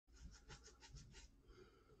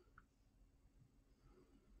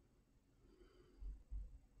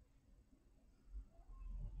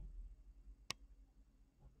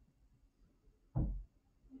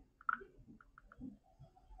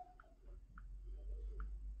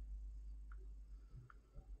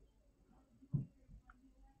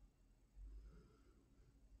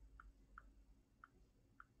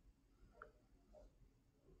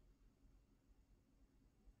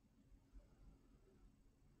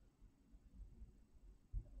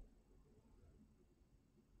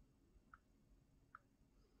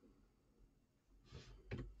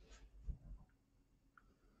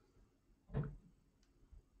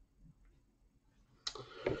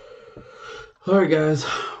Alright guys,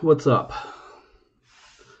 what's up?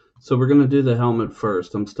 So we're going to do the helmet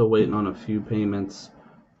first. I'm still waiting on a few payments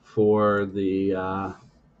for the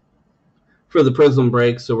Prizm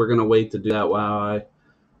break, so we're going to wait to do that while I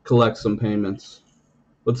collect some payments.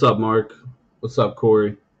 What's up, Mark? What's up,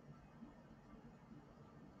 Corey?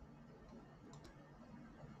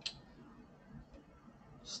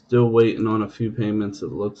 Still waiting on a few payments,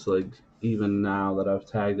 it looks like, even now that I've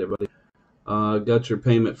tagged everybody. Got your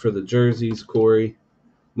payment for the jerseys, Corey.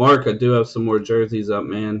 Mark, I do have some more jerseys up,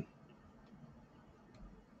 man.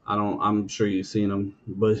 I'm sure you've seen them,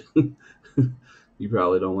 but you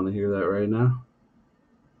probably don't want to hear that right now.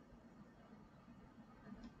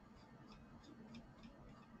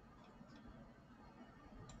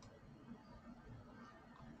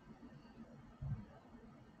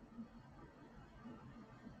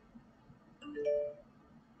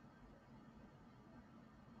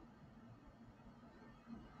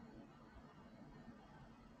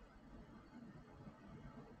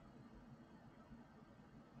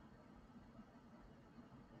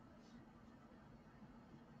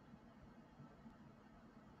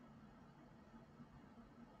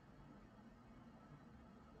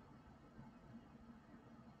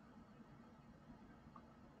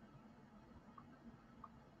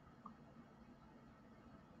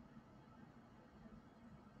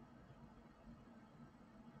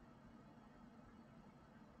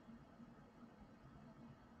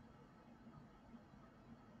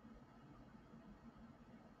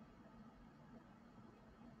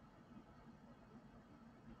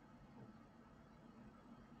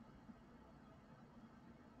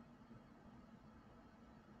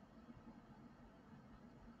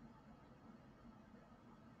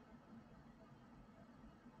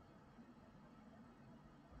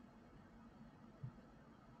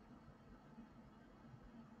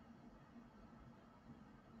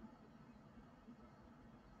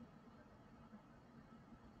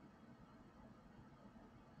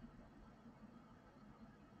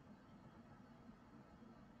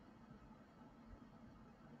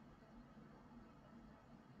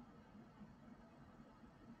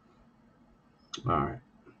 All right.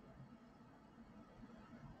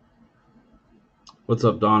 What's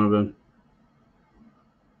up, Donovan?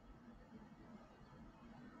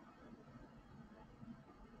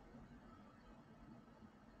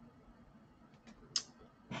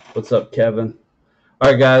 What's up, Kevin? All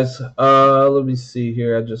right, guys. Let me see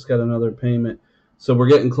here. I just got another payment. So we're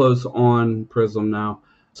getting close on Prizm now.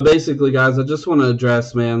 So basically, guys, I just want to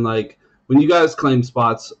address, man, like when you guys claim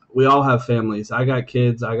spots, we all have families. I got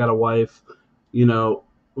kids. I got a wife. You know,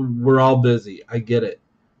 we're all busy. I get it.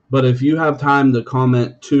 But if you have time to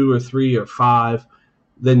comment 2 or 3 or 5,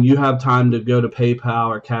 then you have time to go to PayPal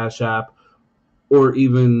or Cash App or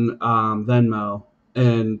even Venmo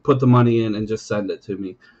and put the money in and just send it to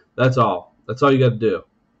me. That's all. That's all you got to do.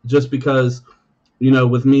 Just because,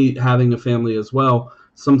 with me having a family as well,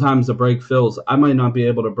 sometimes the break fills. I might not be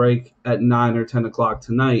able to break at 9 or 10 o'clock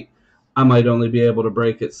tonight. I might only be able to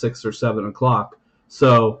break at 6 or 7 o'clock.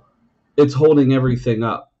 So it's holding everything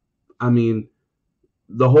up. I mean,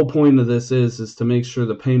 the whole point of this is to make sure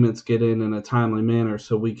the payments get in a timely manner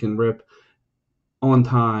so we can rip on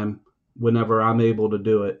time whenever I'm able to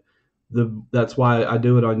do it. That's why I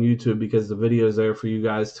do it on YouTube, because the video is there for you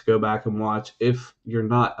guys to go back and watch if you're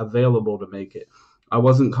not available to make it. I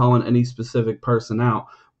wasn't calling any specific person out,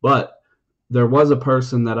 but there was a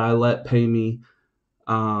person that I let pay me,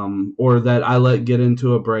 or that I let get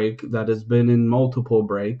into a break that has been in multiple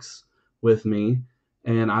breaks with me,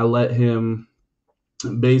 and I let him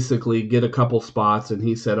basically get a couple spots, and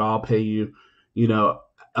he said, I'll pay you,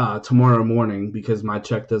 tomorrow morning because my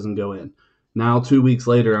check doesn't go in. Now, 2 weeks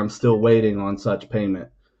later, I'm still waiting on such payment.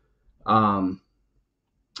 Um,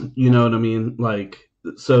 you know what I mean? Like,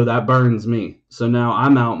 so that burns me. So now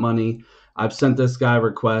I'm out money. I've sent this guy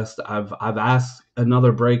request. I've asked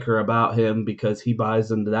another breaker about him because he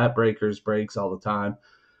buys into that breaker's breaks all the time,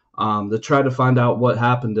 to try to find out what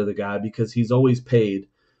happened to the guy, because he's always paid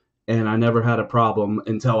and I never had a problem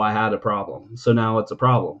until I had a problem. So now it's a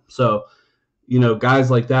problem. So,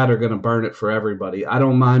 guys like that are going to burn it for everybody. I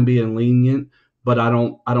don't mind being lenient, but I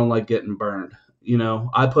don't like getting burned.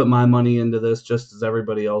 I put my money into this just as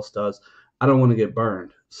everybody else does. I don't want to get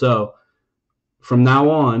burned. So from now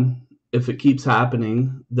on, if it keeps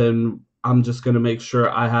happening, then I'm just going to make sure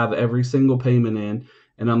I have every single payment in,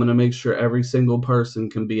 and I'm going to make sure every single person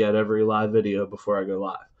can be at every live video before I go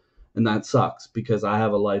live. And that sucks because I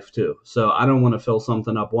have a life too. So I don't want to fill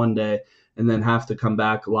something up one day and then have to come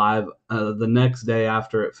back live the next day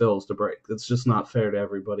after it fills to break. It's just not fair to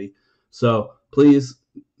everybody. So please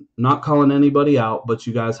not calling anybody out, but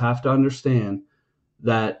you guys have to understand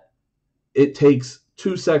that it takes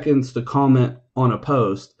 2 seconds to comment on a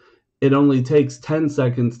post. It only takes 10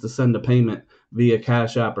 seconds to send a payment via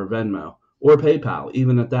Cash App or Venmo or PayPal,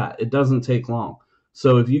 even at that. It doesn't take long.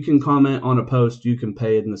 So if you can comment on a post, you can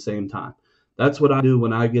pay it in the same time. That's what I do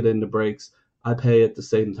when I get into breaks. I pay at the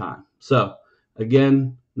same time. So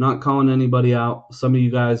again, not calling anybody out. Some of you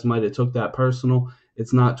guys might have took that personal.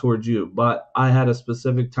 It's not towards you, but I had a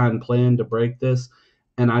specific time planned to break this,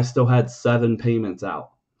 and I still had 7 payments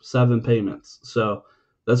out. 7 payments. So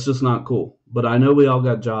that's just not cool. But I know we all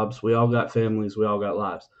got jobs, we all got families, we all got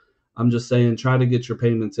lives. I'm just saying, try to get your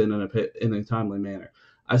payments in a timely manner.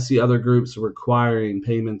 I see other groups requiring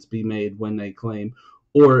payments be made when they claim,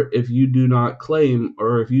 or if you do not claim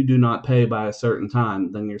or if you do not pay by a certain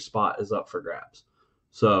time, then your spot is up for grabs.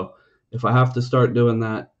 So if I have to start doing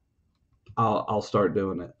that, I'll start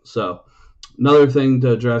doing it. So another thing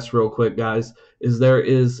to address real quick, guys, is there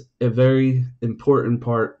is a very important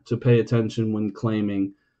part to pay attention when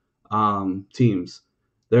claiming teams.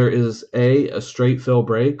 There is a straight fill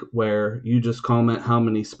break where you just comment how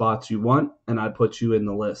many spots you want, and I put you in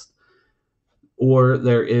the list. Or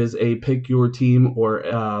there is a pick your team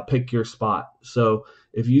or pick your spot. So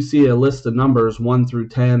if you see a list of numbers 1 through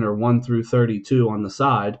 10 or 1 through 32 on the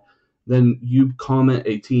side, then you comment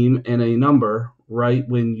a team and a number right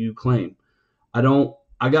when you claim. I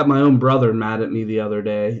got my own brother mad at me the other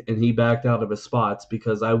day, and he backed out of his spots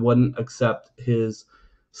because I wouldn't accept his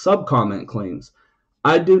sub-comment claims.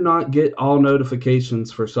 I do not get all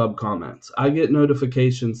notifications for sub-comments. I get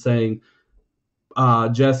notifications saying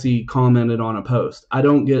Jesse commented on a post. I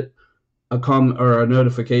don't get a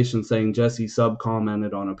notification saying Jesse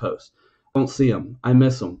sub-commented on a post. I don't see them. I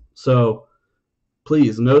miss them. So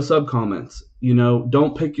please, no sub-comments.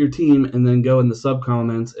 Don't pick your team and then go in the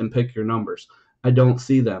sub-comments and pick your numbers. I don't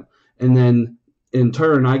see them. And then in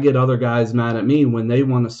turn, I get other guys mad at me when they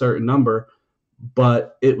want a certain number,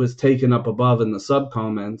 but it was taken up above in the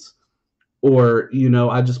sub-comments, or,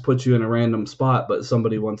 I just put you in a random spot, but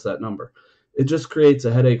somebody wants that number. It just creates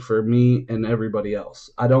a headache for me and everybody else.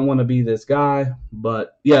 I don't want to be this guy,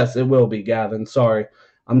 but yes, it will be, Gavin. Sorry.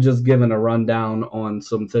 I'm just giving a rundown on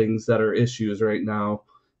some things that are issues right now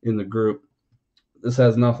in the group. This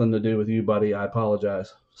has nothing to do with you, buddy. I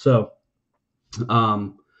apologize. So,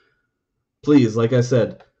 please, like I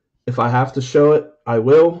said, if I have to show it, I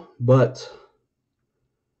will, but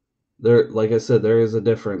like I said, there is a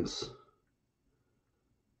difference.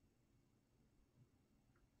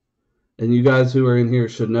 And you guys who are in here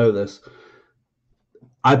should know this.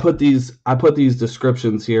 I put these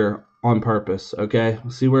descriptions here on purpose, okay?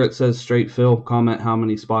 See where it says straight fill, comment how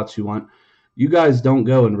many spots you want. You guys don't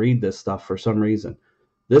go and read this stuff for some reason.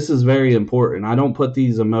 This is very important. I don't put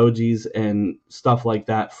these emojis and stuff like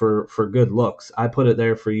that for good looks. I put it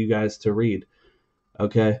there for you guys to read,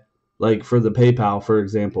 okay? Like for the PayPal, for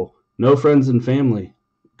example. No friends and family,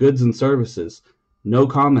 goods and services, no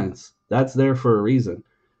comments. That's there for a reason,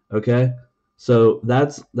 okay? So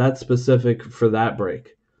that's specific for that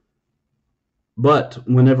break. But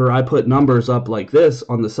whenever I put numbers up like this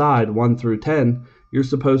on the side, 1 through 10, you're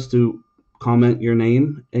supposed to comment your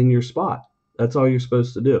name and your spot. That's all you're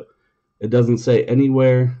supposed to do. It doesn't say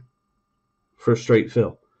anywhere for straight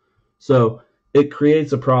fill. So it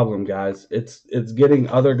creates a problem, guys. It's getting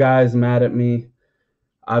other guys mad at me.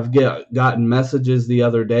 I've gotten messages the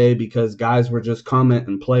other day because guys were just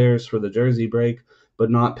commenting players for the jersey break,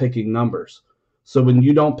 but not picking numbers. So when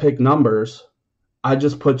you don't pick numbers, I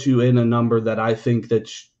just put you in a number that I think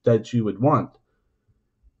that you would want.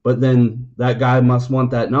 But then that guy must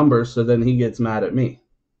want that number, so then he gets mad at me.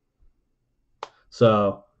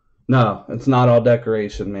 So, no, it's not all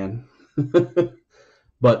decoration, man.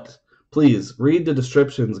 But please, read the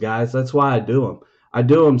descriptions, guys. That's why I do them. I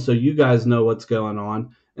do them so you guys know what's going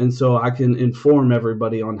on, and so I can inform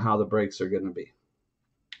everybody on how the breaks are going to be.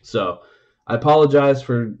 So, I apologize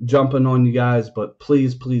for jumping on you guys, but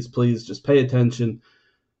please, please, please just pay attention.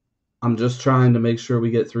 I'm just trying to make sure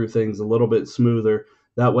we get through things a little bit smoother.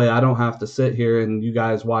 That way I don't have to sit here and you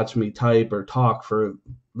guys watch me type or talk for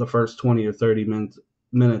the first 20 or 30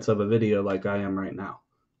 minutes of a video like I am right now.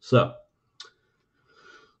 So,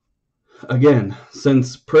 again,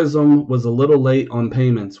 since Prizm was a little late on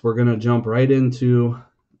payments, we're going to jump right into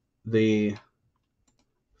the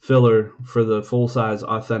filler for the full-size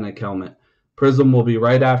authentic helmet. Prizm will be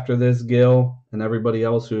right after this, Gil, and everybody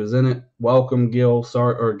else who is in it. Welcome, Gil,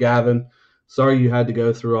 or Gavin. Sorry you had to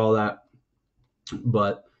go through all that.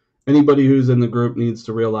 But anybody who's in the group needs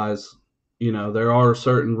to realize, there are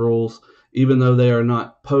certain rules, even though they are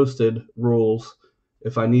not posted rules,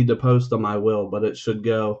 If I need to post them, I will, but it should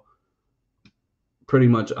go pretty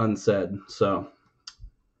much unsaid. So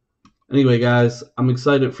anyway, guys, I'm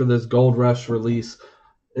excited for this Gold Rush release.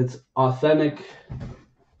 It's authentic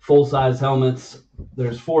full-size helmets.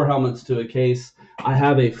 There's 4 helmets to a case. I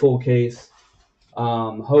have a full case.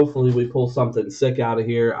 Hopefully we pull something sick out of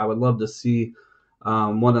here. I would love to see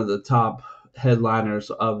one of the top headliners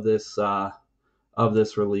of this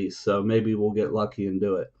release. So maybe we'll get lucky and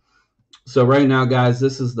do it. So right now, guys,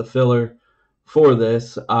 this is the filler for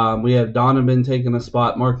this. We have Donovan taking a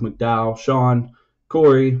spot, Mark McDowell, Sean,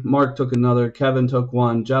 Corey, Mark took another, Kevin took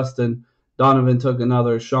one, Justin, Donovan took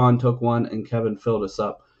another, Sean took one, and Kevin filled us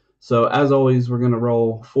up. So as always, we're going to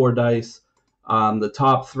roll 4 dice. The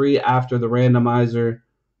top 3 after the randomizer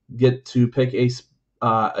get to pick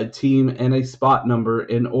a team and a spot number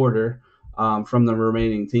in order from the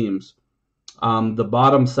remaining teams. The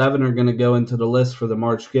bottom 7 are going to go into the list for the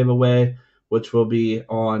March giveaway, which will be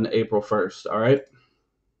on April 1st. All right.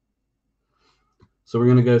 So we're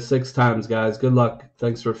going to go 6 times, guys. Good luck.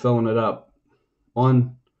 Thanks for filling it up.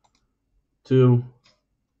 1, 2,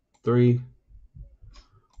 3,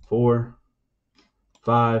 4,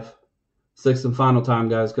 5, 6, and final time,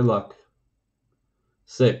 guys. Good luck.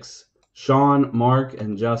 6. Sean, Mark,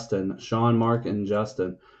 and Justin. Sean, Mark, and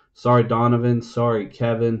Justin. Sorry, Donovan. Sorry,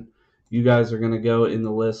 Kevin. You guys are going to go in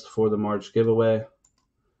the list for the March giveaway.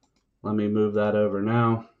 Let me move that over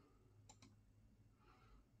now.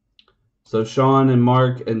 So Sean and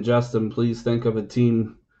Mark and Justin, please think of a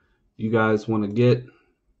team you guys want to get.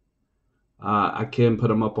 I can put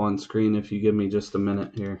them up on screen if you give me just a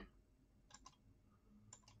minute here.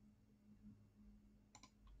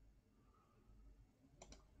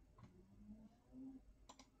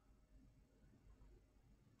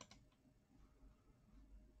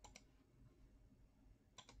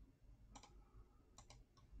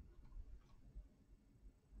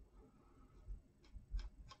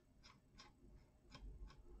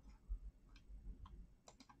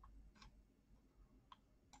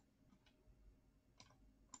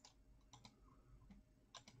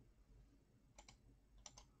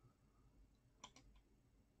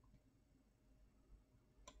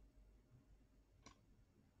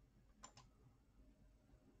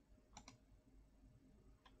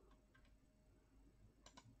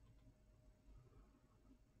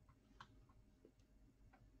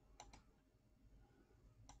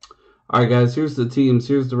 All right, guys, here's the teams.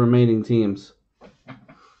 Here's the remaining teams.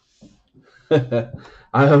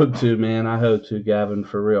 I hope to, man. I hope to, Gavin,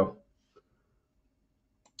 for real.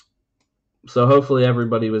 So hopefully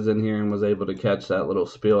everybody was in here and was able to catch that little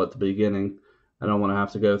spiel at the beginning. I don't want to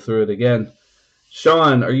have to go through it again.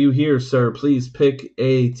 Sean, are you here, sir? Please pick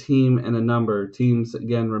a team and a number. Teams,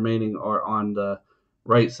 again, remaining are on the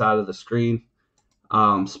right side of the screen.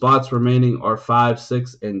 Spots remaining are 5,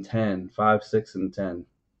 6, and 10. 5, 6, and 10.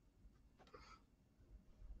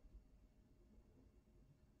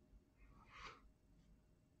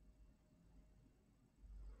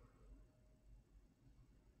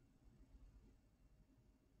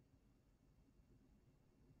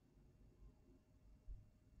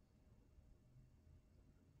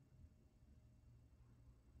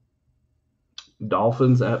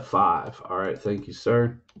 Dolphins at 5. All right, thank you,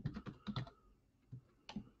 sir.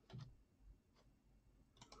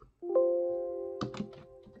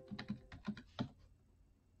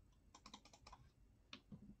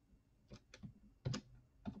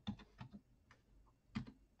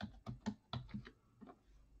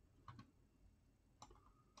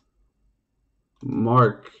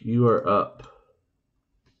 Mark, you are up.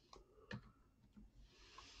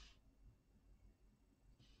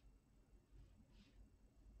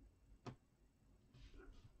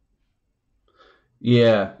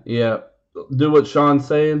 Yeah. Do what Sean's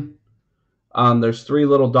saying. There's 3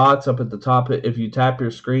 little dots up at the top. If you tap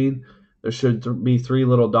your screen, there should be 3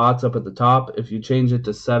 little dots up at the top. If you change it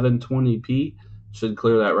to 720p, it should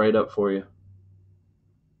clear that right up for you.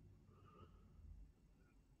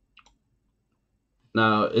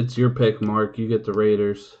 No, it's your pick, Mark. You get the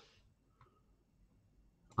Raiders.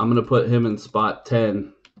 I'm going to put him in spot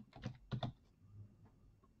 10.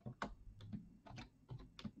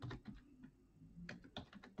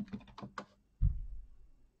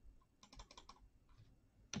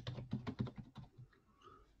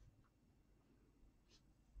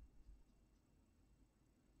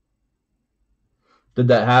 Did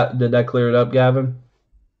that clear it up, Gavin?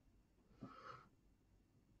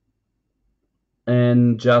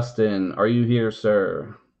 And Justin, are you here,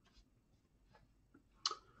 sir?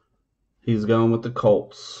 He's going with the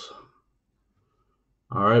Colts.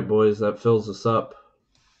 All right, boys, that fills us up.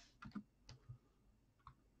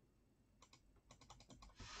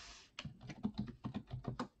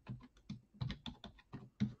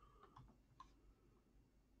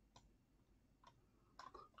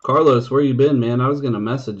 Carlos, where you been, man? I was going to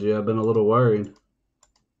message you. I've been a little worried.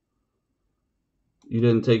 You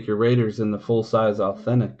didn't take your Raiders in the full-size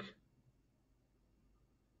authentic.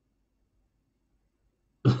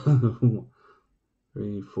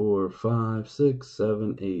 3, 4, 5, 6,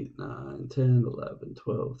 7, 8, 9, 10, 11,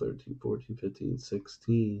 12, 13, 14, 15,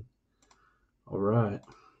 16. All right.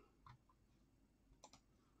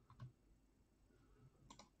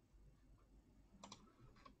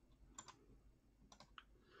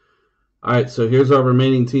 All right, so here's our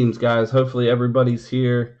remaining teams, guys. Hopefully everybody's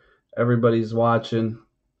here. Everybody's watching.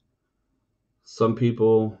 Some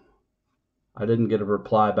people I didn't get a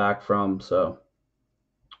reply back from, so.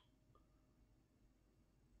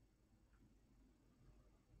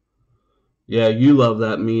 Yeah, you love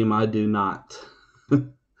that meme. I do not.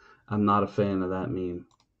 I'm not a fan of that meme.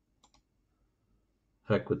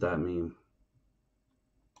 Heck with that meme.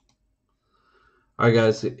 All right,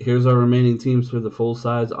 guys, here's our remaining teams for the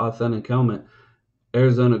full-size authentic helmet.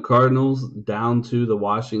 Arizona Cardinals down to the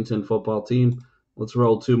Washington football team. Let's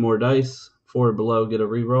roll 2 more dice. 4 below, get a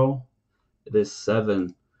reroll. It is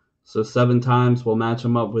 7. So 7 times. We'll match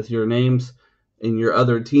them up with your names and your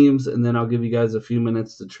other teams, and then I'll give you guys a few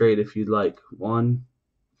minutes to trade if you'd like. 1,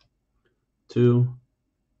 2,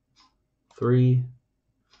 3,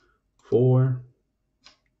 4,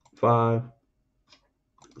 5,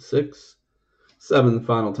 6, 7 the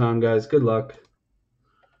final time, guys. Good luck.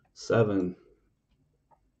 7.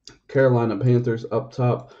 Carolina Panthers up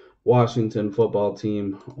top, Washington football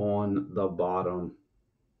team on the bottom.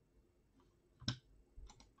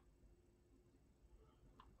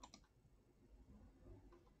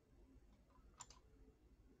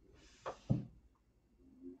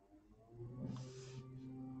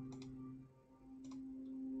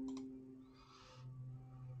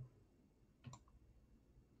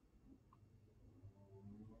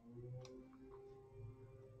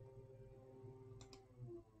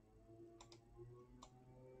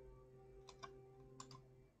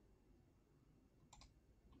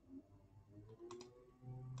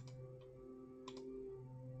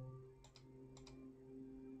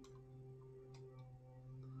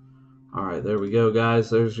 All right, there we go, guys.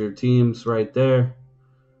 There's your teams right there.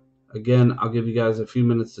 Again, I'll give you guys a few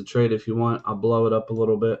minutes to trade if you want. I'll blow it up a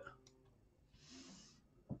little bit.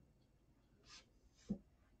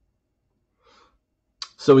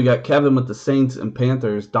 So we got Kevin with the Saints and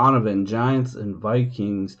Panthers, Donovan, Giants and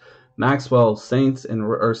Vikings, Maxwell, Saints and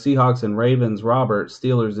or Seahawks and Ravens, Robert,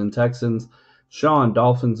 Steelers and Texans, Sean,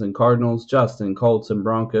 Dolphins and Cardinals, Justin, Colts and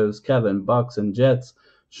Broncos, Kevin, Bucks and Jets,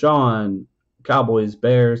 Sean, Cowboys,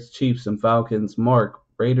 Bears, Chiefs and Falcons, Mark,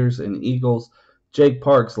 Raiders and Eagles, Jake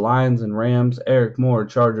Parks, Lions and Rams, Eric Moore,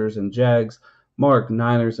 Chargers and Jags, Mark,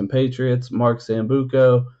 Niners and Patriots, Mark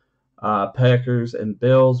Sambuco, Packers and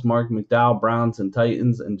Bills, Mark McDowell, Browns and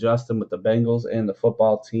Titans, and Justin with the Bengals and the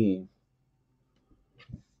football team.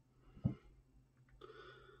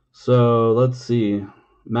 So let's see.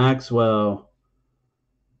 Maxwell,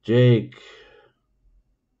 Jake,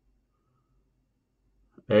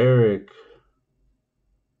 Eric,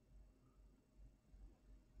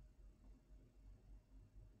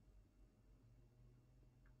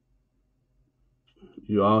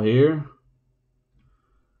 you all here?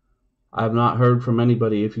 I have not heard from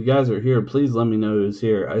anybody. If you guys are here, please let me know who's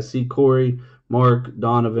here. I see Corey, Mark,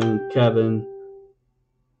 Donovan, Kevin,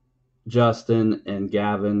 Justin, and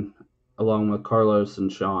Gavin, along with Carlos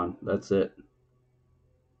and Sean. That's it.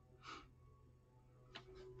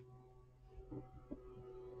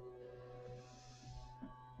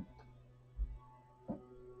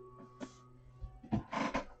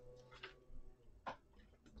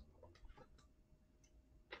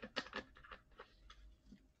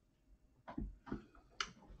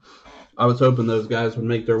 I was hoping those guys would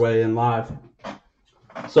make their way in live.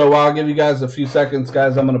 So I'll give you guys a few seconds,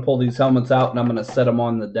 guys. I'm going to pull these helmets out, and I'm going to set them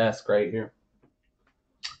on the desk right here.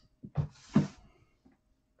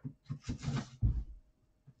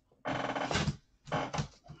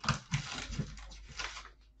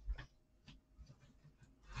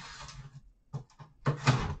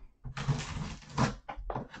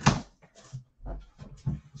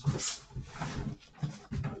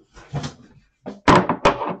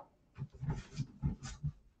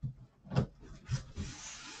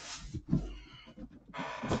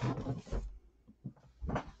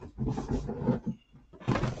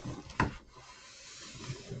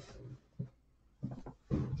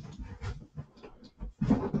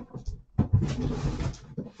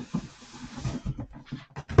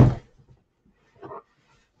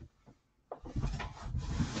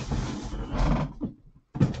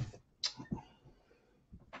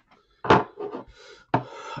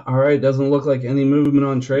 All right, doesn't look like any movement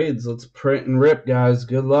on trades. Let's print and rip, guys.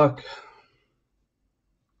 Good luck.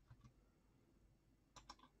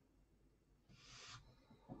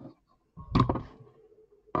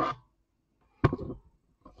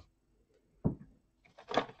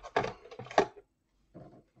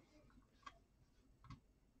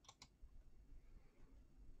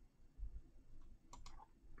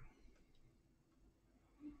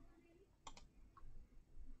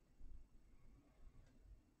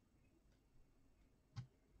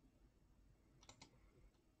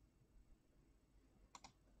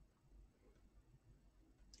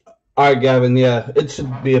 All right, Gavin. Yeah, it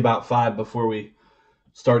should be about 5 before we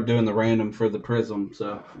start doing the random for the Prizm.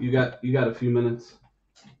 So you got a few minutes.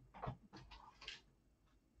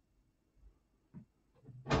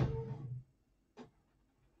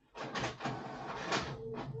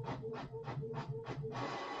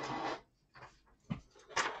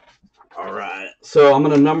 All right. So I'm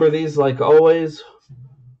gonna number these like always.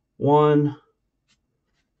 1,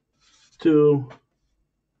 2,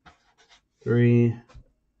 3,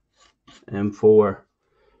 and 4.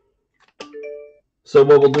 So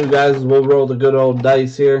what we'll do, guys, is we'll roll the good old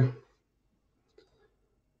dice here.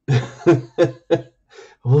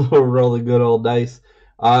 We'll roll the good old dice.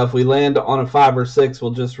 If we land on a 5 or 6,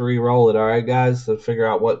 we'll just re-roll it, all right, guys, to figure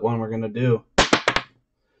out what one we're going to do.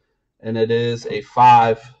 And it is a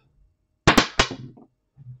 5.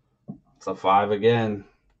 It's a 5 again.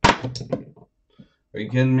 Are you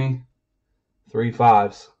kidding me? 3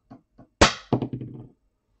 5s.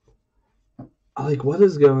 Like, what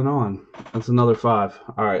is going on? That's another 5.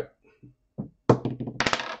 All right.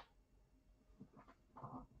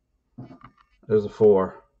 There's a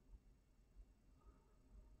 4.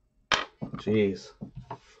 Jeez.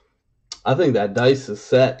 I think that dice is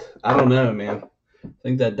set. I don't know, man. I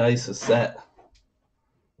think that dice is set.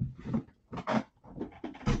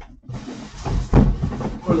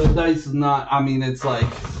 Or the dice is not. I mean, it's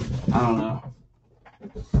like, I don't know.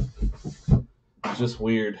 It's just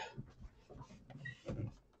weird.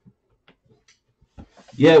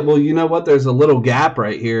 Yeah, well, you know what? There's a little gap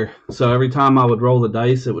right here. So every time I would roll the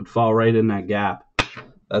dice, it would fall right in that gap.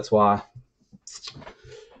 That's why.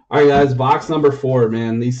 All right, guys, box number 4,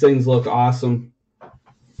 man. These things look awesome.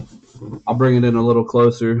 I'll bring it in a little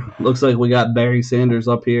closer. Looks like we got Barry Sanders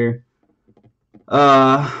up here.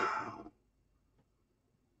 Honestly,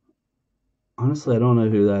 I don't know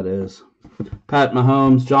who that is. Pat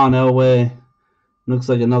Mahomes, John Elway. Looks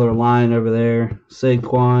like another line over there.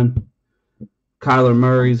 Saquon. Kyler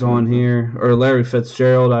Murray's on here. Or Larry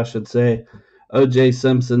Fitzgerald, I should say. O.J.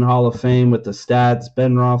 Simpson, Hall of Fame with the stats.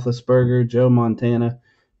 Ben Roethlisberger, Joe Montana.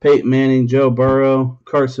 Peyton Manning, Joe Burrow.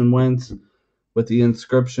 Carson Wentz with the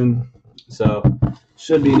inscription. So,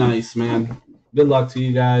 should be nice, man. Good luck to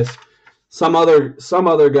you guys. Some other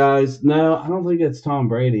guys. No, I don't think it's Tom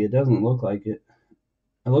Brady. It doesn't look like it.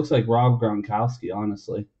 It looks like Rob Gronkowski,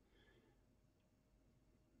 honestly.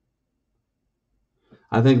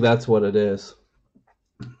 I think that's what it is.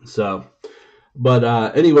 So, but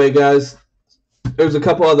anyway, guys, there's a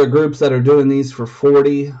couple other groups that are doing these for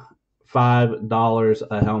 $45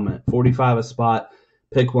 a helmet. 45 a spot.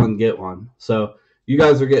 Pick one, get one. So, you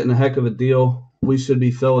guys are getting a heck of a deal. We should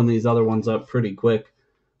be filling these other ones up pretty quick.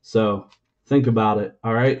 So, think about it.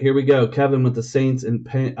 All right, here we go. Kevin with the Saints and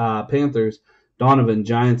Panthers. Donovan,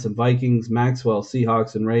 Giants and Vikings. Maxwell,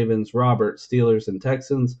 Seahawks and Ravens. Robert, Steelers and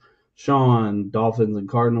Texans. Sean, Dolphins and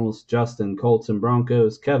Cardinals. Justin, Colts and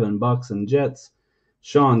Broncos. Kevin, Bucks and Jets.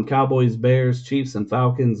 Sean, Cowboys, Bears, Chiefs and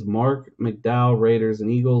Falcons. Mark, McDowell, Raiders and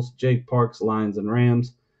Eagles. Jake Parks, Lions and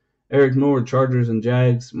Rams. Eric Moore, Chargers and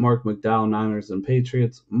Jags. Mark McDowell, Niners and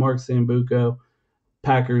Patriots. Mark Sambuco,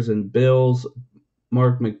 Packers and Bills.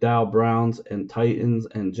 Mark McDowell, Browns and Titans.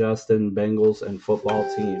 And Justin, Bengals and football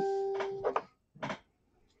team.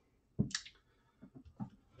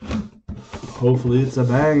 Hopefully it's a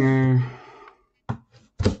banger.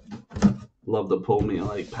 Love to pull me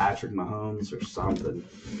like Patrick Mahomes or something.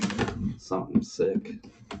 Something sick.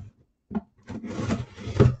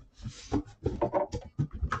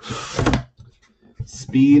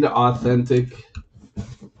 Speed Authentic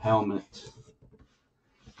Helmet.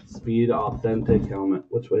 Speed Authentic Helmet.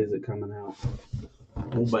 Which way is it coming out?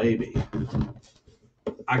 Oh, baby.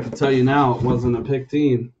 I can tell you now it wasn't a pick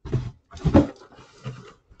team.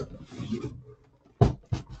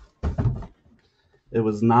 It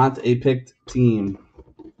was not a picked team.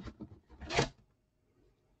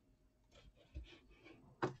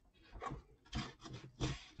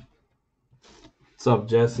 What's up,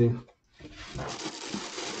 Jesse?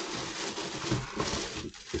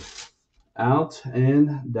 Out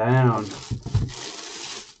and down.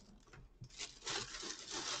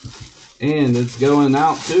 And it's going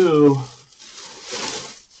out to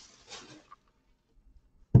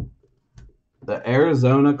the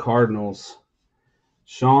Arizona Cardinals.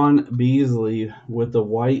 Sean Beasley with the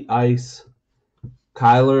white ice.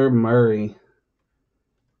 Kyler Murray.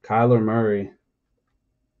 Kyler Murray.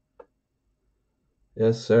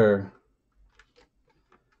 Yes, sir.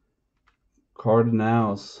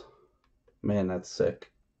 Cardinals. Man, that's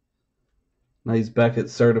sick. Nice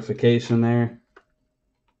Beckett certification there.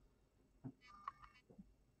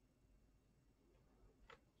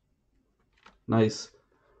 Nice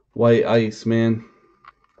white ice, man.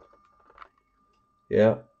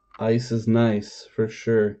 Yeah, ice is nice for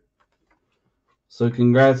sure. So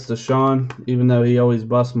congrats to Sean, even though he always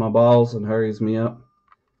busts my balls and hurries me up.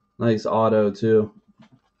 Nice auto, too.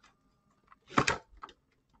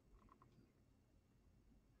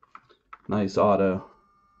 Nice auto.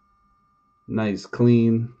 Nice,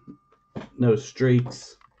 clean. No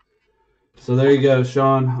streaks. So there you go,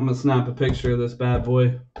 Sean. I'm going to snap a picture of this bad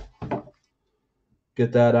boy.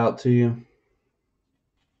 Get that out to you.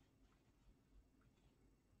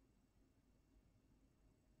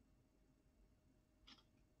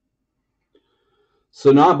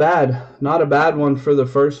 So not bad. Not a bad one for the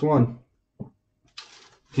first one.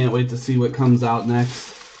 Can't wait to see what comes out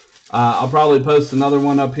next. I'll probably post another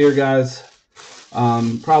one up here, guys.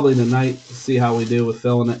 Probably tonight to see how we do with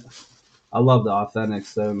filling it. I love the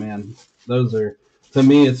authentics though, man. Those are, to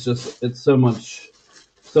me, it's so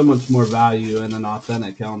much more value in an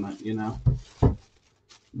authentic helmet, you know,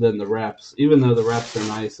 than the reps. Even though the reps are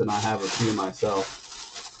nice and I have a few myself.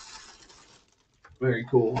 Very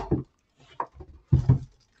cool.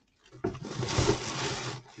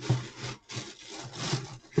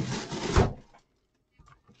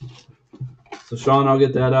 So Sean, I'll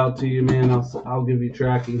get that out to you, man. I'll give you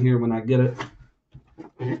tracking here when I get it.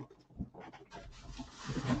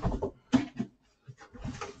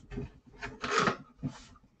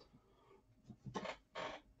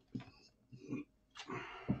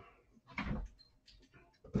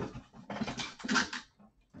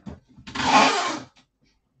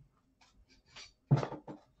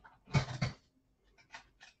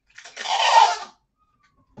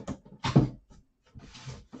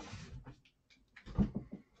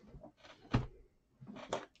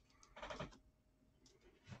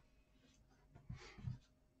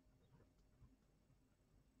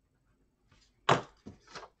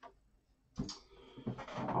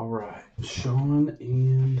 All right, Sean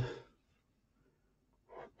and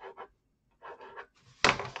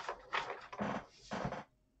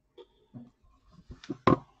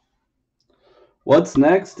what's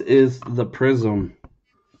next is the Prizm.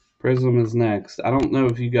 Prizm is next. I don't know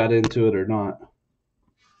if you got into it or not.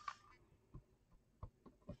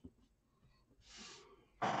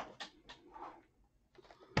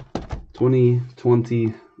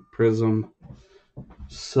 $2020 Prizm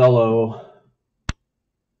Cello.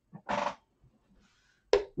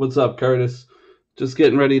 What's up, Curtis? Just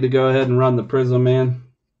getting ready to go ahead and run the Prizm, man.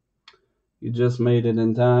 You just made it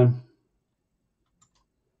in time.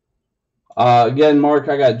 Again, Mark,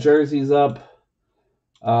 I got jerseys up.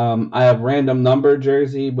 I have random number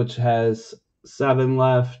jersey, which has 7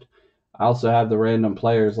 left. I also have the random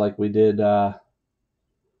players like we did the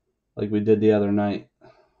other night.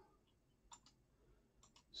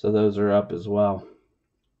 So those are up as well.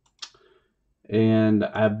 And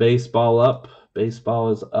I have baseball up.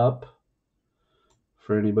 Baseball is up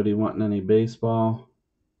for anybody wanting any baseball.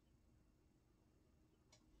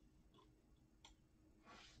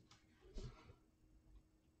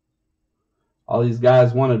 All these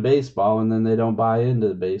guys wanted baseball, and then they don't buy into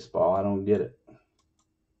the baseball. I don't get it.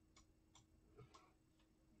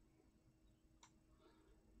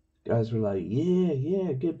 Guys were like,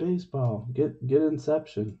 yeah, get baseball. Get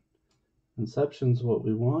Inception. Inception's what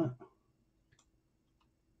we want.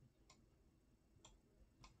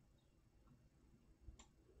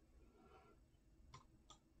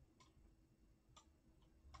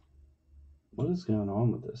 What is going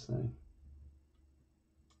on with this thing?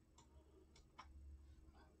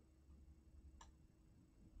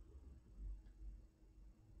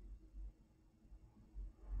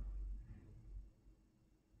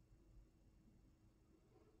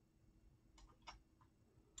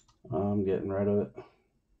 I'm getting rid of it.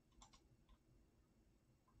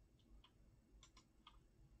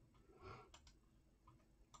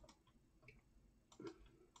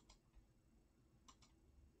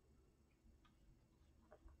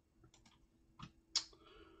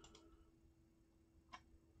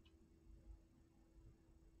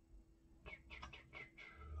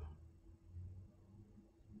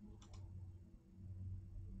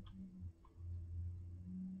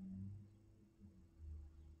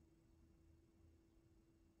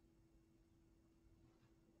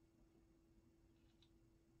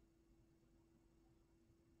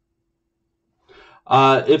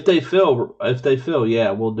 If they fill,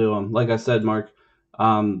 yeah, we'll do them. Like I said, Mark,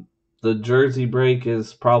 um, the jersey break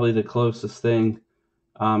is probably the closest thing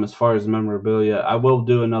as far as memorabilia. I will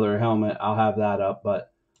do another helmet. I'll have that up,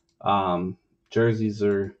 but jerseys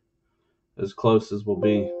are as close as will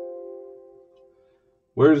be.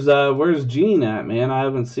 Where's Gene at, man? I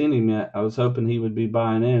haven't seen him yet. I was hoping he would be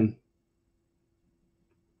buying in.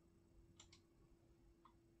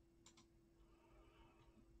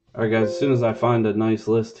 All right, guys. As soon as I find a nice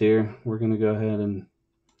list here, we're gonna go ahead and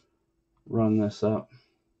run this up.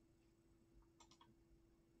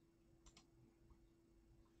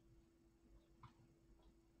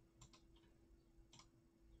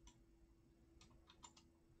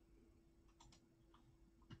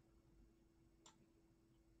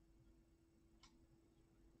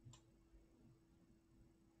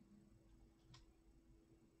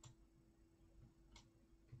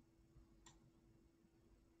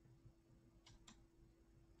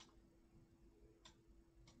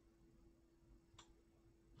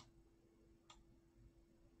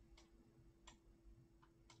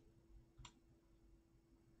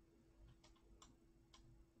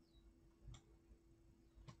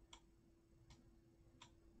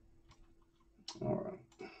 All right.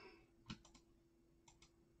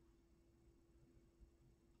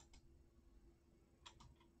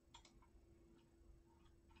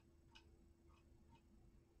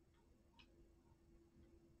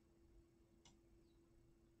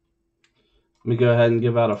 Let me go ahead and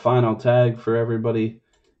give out a final tag for everybody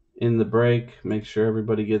in the break. Make sure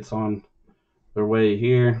everybody gets on their way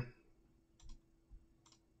here.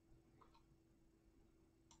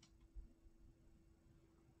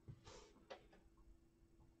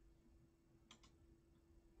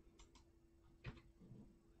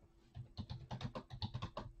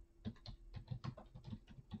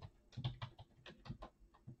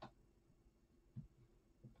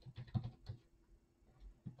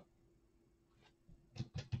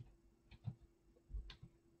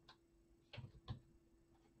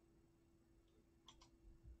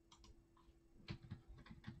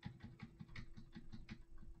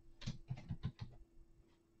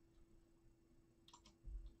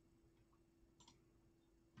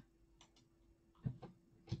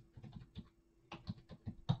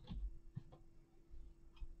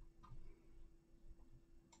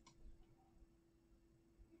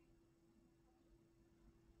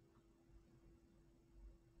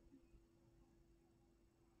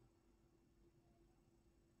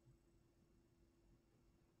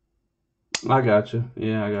 I got you.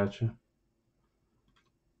 Yeah, I got you.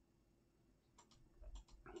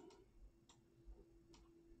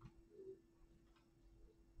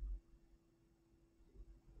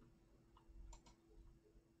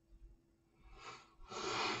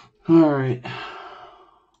 All right.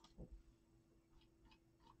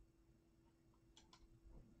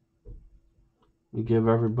 We give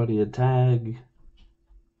everybody a tag.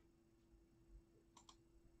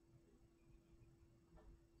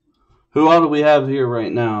 Who all do we have here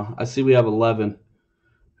right now? I see we have 11.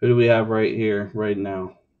 Who do we have right here, right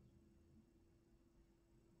now?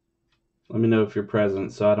 Let me know if you're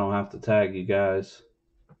present so I don't have to tag you guys.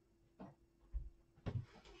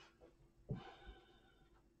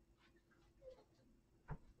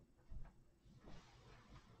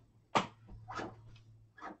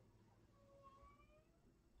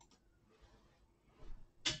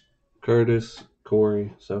 Curtis,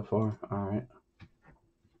 Corey, so far. All right.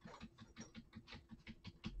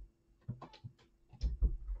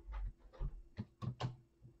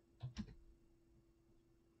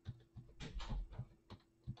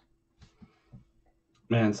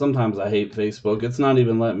 Man, sometimes I hate Facebook. It's not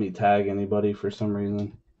even letting me tag anybody for some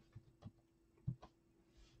reason.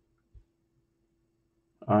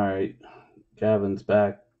 All right. Gavin's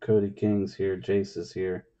back. Cody King's here. Jace is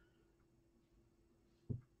here.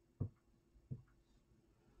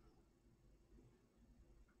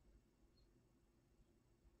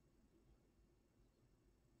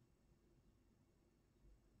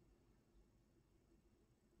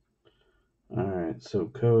 All right. So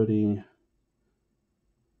Cody.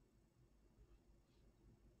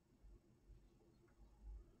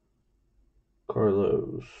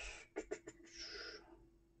 Carlos.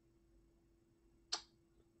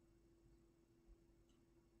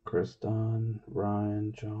 Chris Don.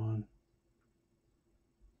 Ryan. John.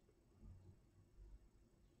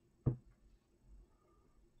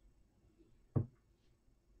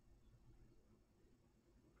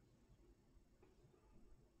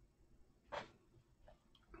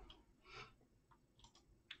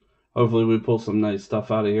 Hopefully we pull some nice stuff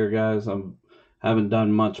out of here, guys. I haven't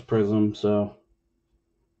done much Prizm, so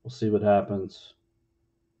we'll see what happens.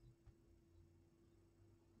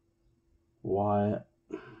 Wyatt,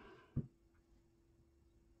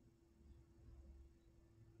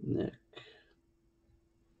 Nick,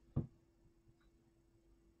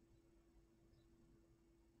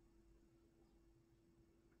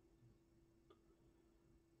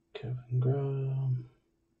 Kevin Grubb,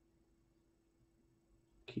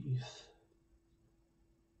 Keith,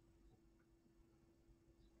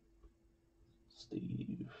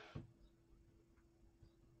 Steve.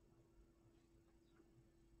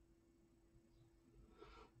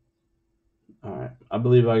 All right, I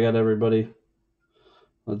believe I got everybody.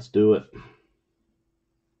 Let's do it.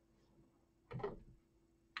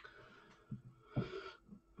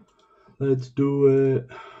 Let's do it.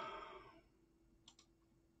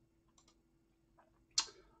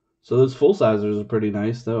 So those full sizers are pretty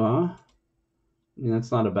nice, though, huh? I mean,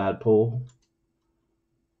 that's not a bad pull.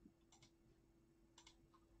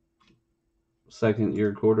 Second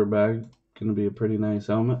year quarterback, gonna be a pretty nice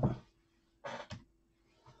helmet.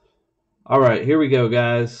 All right, here we go,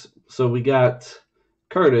 guys. So we got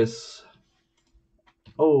Curtis.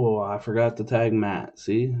 Oh, I forgot to tag Matt.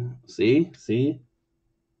 See?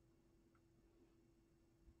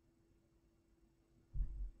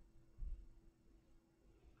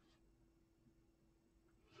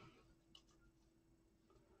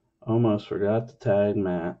 Almost forgot to tag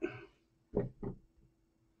Matt.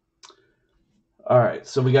 All right,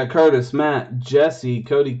 so we got Curtis, Matt, Jesse,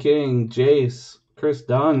 Cody King, Jace, Chris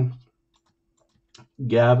Dunn,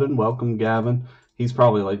 Gavin. Welcome, Gavin. He's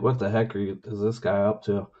probably like, what the heck is this guy up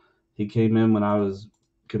to? He came in when I was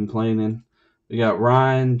complaining. We got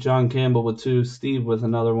Ryan, John Campbell with 2, Steve with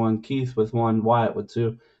another 1, Keith with 1, Wyatt with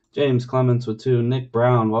 2, James Clements with 2, Nick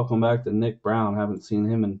Brown. Welcome back to Nick Brown. Haven't seen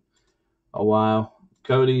him in a while.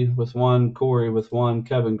 Cody with 1, Corey with 1,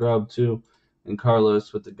 Kevin Grubb 2, and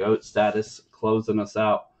Carlos with the GOAT status closing us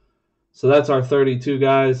out. So that's our 32,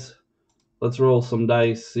 guys. Let's roll some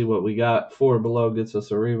dice, see what we got. 4 below gets us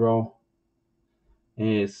a reroll.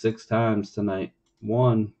 And 6 times tonight.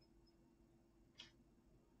 1,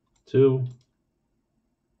 2,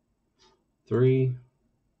 3,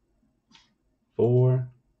 4,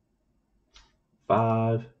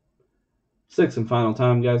 5, 6, and final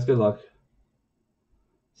time, guys. Good luck.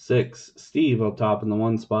 6. Steve up top in the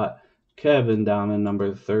 1 spot. Kevin down in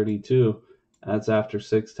number 32. That's after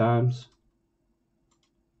 6 times.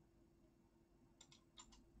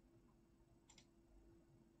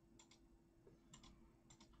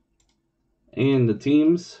 And the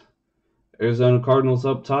teams, Arizona Cardinals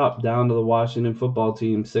up top, down to the Washington football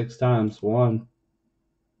team 6 times. 1,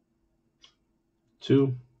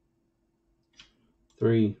 2,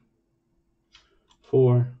 3,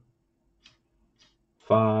 4,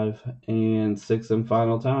 5, and 6, and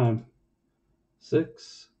final time.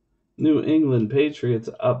 6. New England Patriots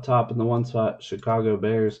up top in the 1 spot. Chicago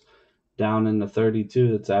Bears down in the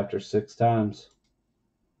 32. That's after 6 times.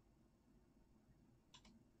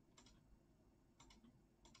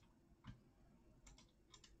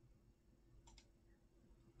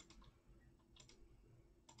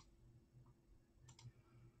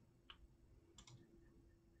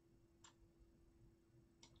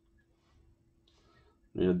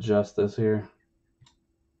 Let me adjust this here.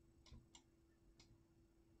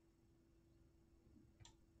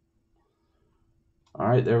 All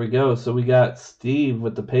right, there we go. So we got Steve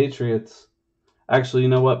with the Patriots. Actually, you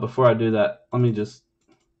know what? Before I do that, let me just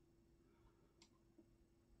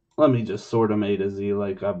sort them A to Z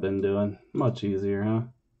like I've been doing. Much easier, huh?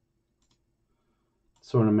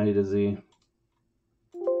 Sort them A to Z.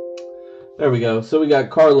 There we go. So we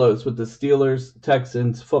got Carlos with the Steelers,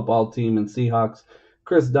 Texans, football team, and Seahawks.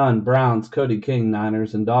 Chris Dunn, Browns, Cody King,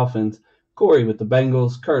 Niners, and Dolphins. Corey with the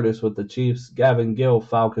Bengals, Curtis with the Chiefs, Gavin Gill,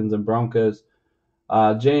 Falcons, and Broncos.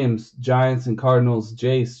 James, Giants and Cardinals.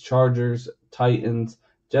 Jace, Chargers, Titans.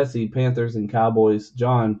 Jesse, Panthers and Cowboys.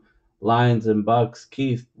 John, Lions and Bucks.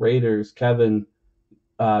 Keith, Raiders. Kevin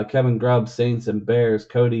Grubb, Saints and Bears.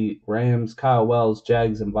 Cody, Rams. Kyle Wells,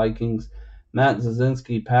 Jags and Vikings. Matt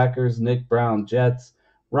Zazinski, Packers. Nick Brown, Jets.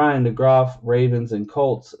 Ryan DeGroff, Ravens and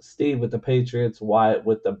Colts. Steve with the Patriots. Wyatt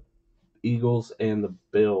with the Eagles and the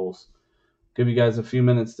Bills. Give you guys a few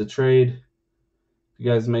minutes to trade. If you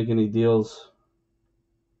guys make any deals,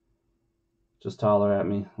 just holler at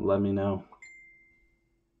me. Let me know.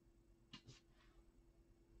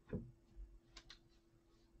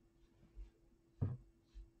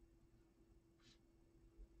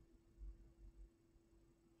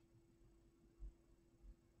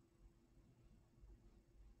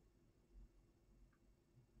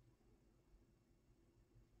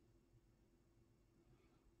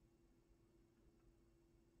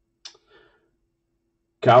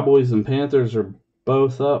 Cowboys and Panthers are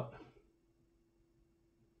both up.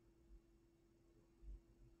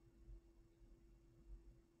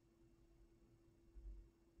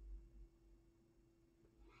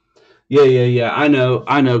 Yeah. I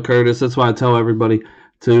know, Curtis. That's why I tell everybody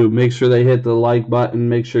to make sure they hit the like button.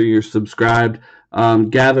 Make sure you're subscribed.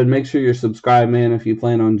 Gavin, make sure you're subscribed, man. If you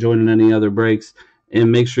plan on joining any other breaks,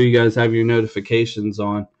 and make sure you guys have your notifications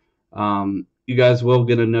on. You guys will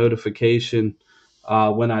get a notification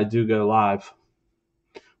when I do go live.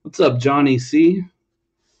 What's up, Johnny C?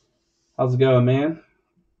 How's it going, man?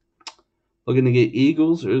 Looking to get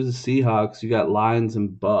Eagles or the Seahawks? You got Lions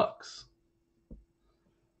and Bucks.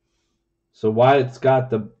 So Wyatt's got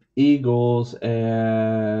the Eagles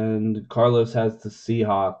and Carlos has the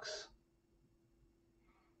Seahawks.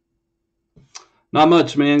 Not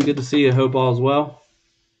much, man. Good to see you. Hope all's well.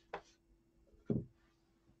 I'm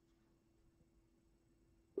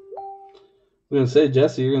going to say,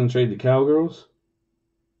 Jesse, you're going to trade the Cowgirls?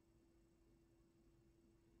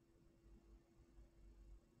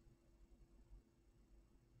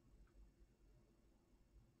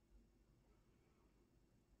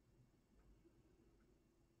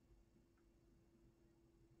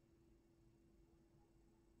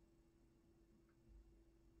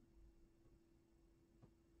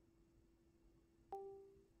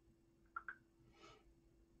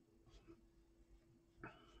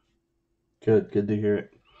 Good to hear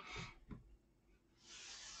it.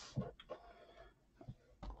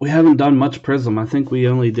 We haven't done much Prizm. I think we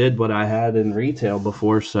only did what I had in retail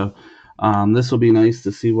before, so this will be nice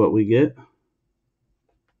to see what we get.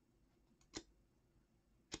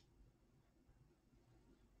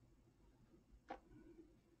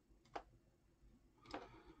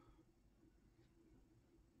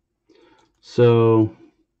 So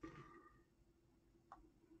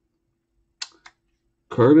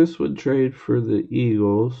Curtis would trade for the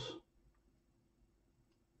Eagles.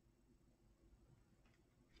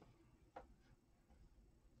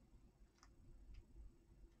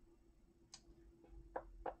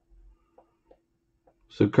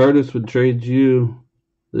 So Curtis would trade you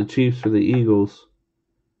the Chiefs for the Eagles.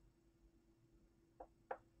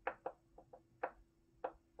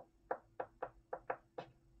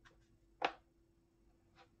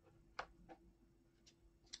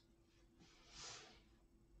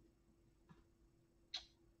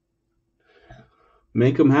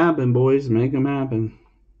 Make them happen, boys. Make them happen.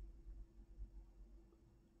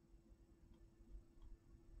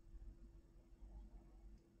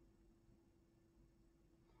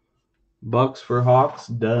 Bucks for Hawks,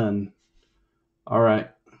 done. All right.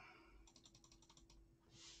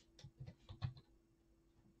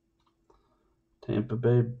 Tampa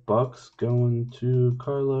Bay Bucks going to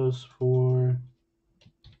Carlos for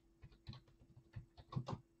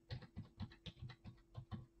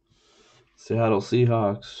Seattle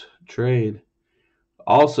Seahawks. Trade.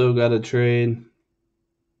 Also got a trade.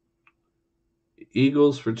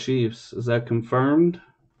 Eagles for Chiefs. Is that confirmed?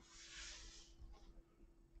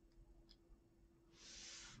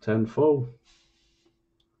 Tenfold.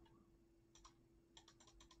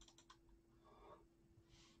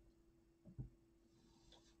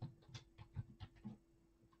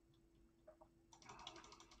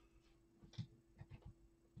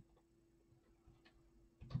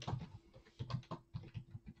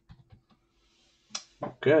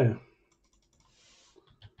 Okay.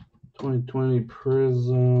 2020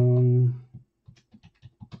 Prizm.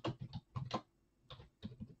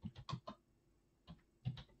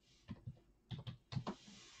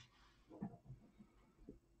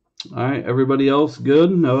 All right, everybody else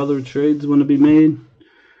good? No other trades want to be made?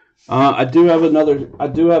 I do have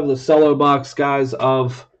the Cello box, guys,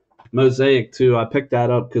 of Mosaic too. I picked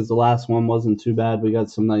that up because the last one wasn't too bad. We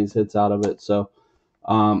got some nice hits out of it. So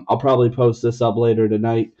I'll probably post this up later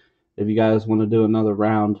tonight if you guys want to do another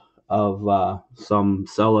round of some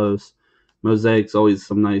Cellos. Mosaic's always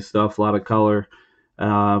some nice stuff, a lot of color,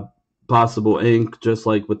 possible ink, just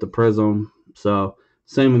like with the Prizm. So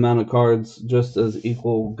same amount of cards, just as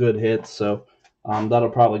equal good hits. So that'll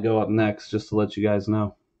probably go up next, just to let you guys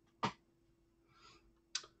know.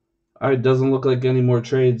 All right, doesn't look like any more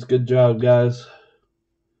trades. Good job, guys.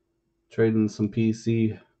 Trading some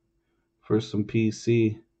PC for some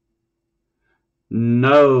PC.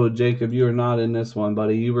 No, Jacob, you are not in this one,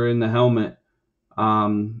 buddy. You were in the helmet.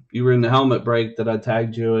 You were in the helmet break that I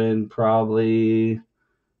tagged you in probably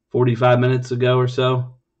 45 minutes ago or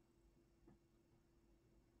so.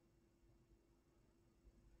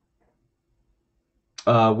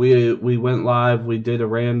 We went live. We did a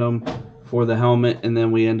random for the helmet, and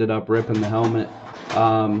then we ended up ripping the helmet.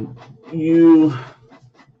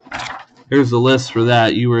 Here's the list for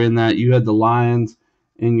that. You were in that. You had the Lions,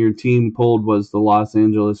 and your team pulled was the Los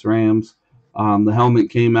Angeles Rams. The helmet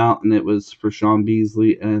came out, and it was for Sean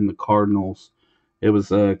Beasley and the Cardinals. It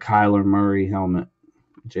was a Kyler Murray helmet,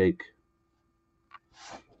 Jake.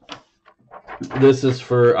 This is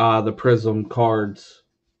for the Prizm cards.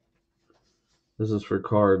 This is for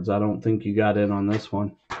cards. I don't think you got in on this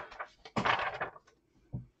one.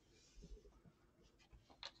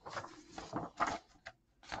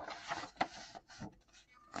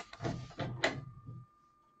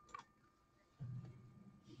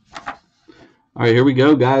 All right, here we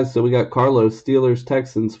go, guys. So we got Carlos, Steelers,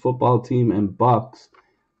 Texans, football team, and Bucks.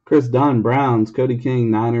 Chris Dunn, Browns. Cody King,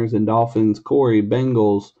 Niners and Dolphins. Corey,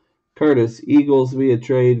 Bengals. Curtis, Eagles via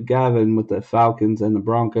trade. Gavin with the Falcons and the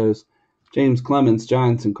Broncos. James Clements,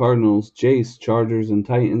 Giants and Cardinals. Jace, Chargers and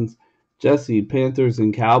Titans. Jesse, Panthers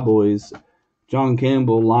and Cowboys. John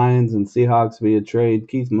Campbell, Lions and Seahawks via trade.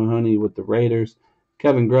 Keith Mahoney with the Raiders.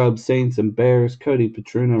 Kevin Grubb, Saints and Bears. Cody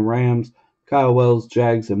Petruna, Rams. Kyle Wells,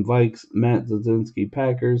 Jags and Vikes. Matt Zazinski,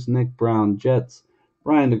 Packers. Nick Brown, Jets.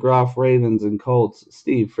 Ryan DeGroff, Ravens and Colts.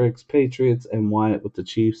 Steve Fricks, Patriots. And Wyatt with the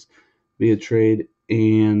Chiefs via trade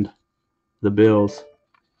and the Bills.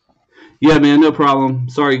 Yeah, man, no problem.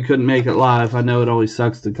 Sorry you couldn't make it live. I know it always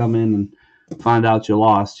sucks to come in and find out you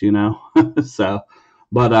lost, you know. So,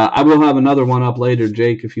 but I will have another one up later,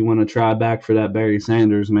 Jake, if you want to try back for that Barry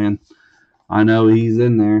Sanders, man. I know he's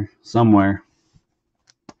in there somewhere.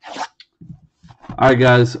 All right,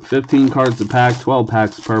 guys, 15 cards a pack, 12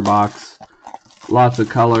 packs per box. Lots of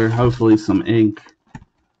color, hopefully some ink.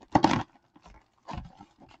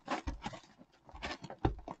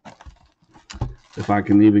 If I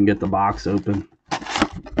can even get the box open.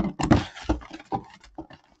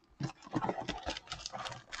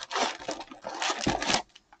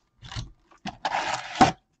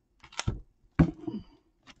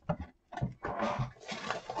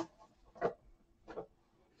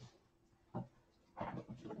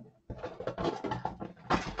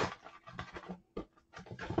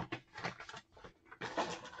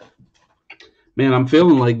 Man, I'm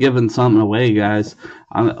feeling like giving something away, guys.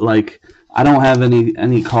 I don't have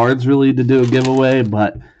any cards really to do a giveaway,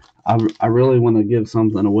 but I really want to give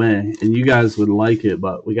something away, and you guys would like it,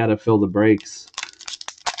 but we got to fill the breaks.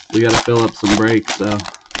 We got to fill up some breaks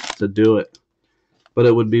to do it, but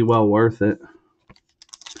it would be well worth it.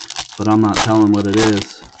 But I'm not telling what it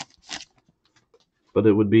is, but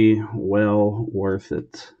it would be well worth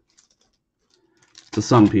it to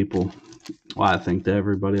some people. Well, I think to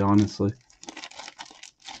everybody, honestly.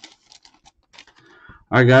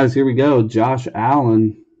 All right, guys, here we go. Josh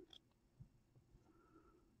Allen,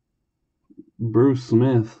 Bruce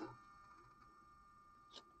Smith,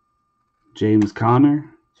 James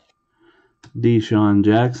Conner, Deshaun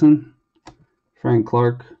Jackson, Frank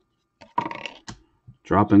Clark.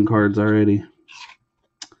 Dropping cards already.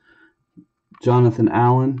 Jonathan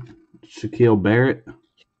Allen, Shaquille Barrett,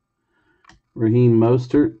 Raheem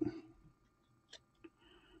Mostert,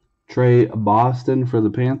 Trey Boston for the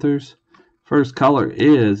Panthers. First color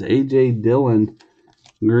is A.J. Dillon,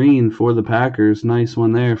 green for the Packers. Nice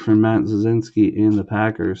one there from Matt Zazinski and the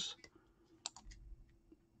Packers.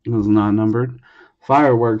 It was not numbered.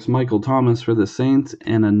 Fireworks, Michael Thomas for the Saints,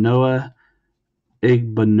 and a Noah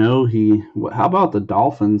Igbinohi. How about the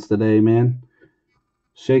Dolphins today, man?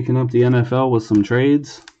 Shaking up the NFL with some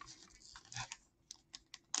trades.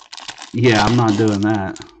 Yeah, I'm not doing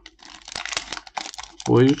that.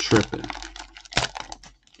 Boy, you're tripping.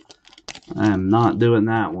 I am not doing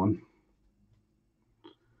that one.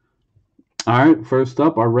 All right, first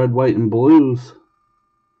up, our red, white, and blues.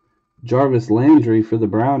 Jarvis Landry for the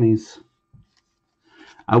Brownies.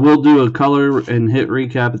 I will do a color and hit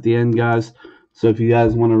recap at the end, guys. So if you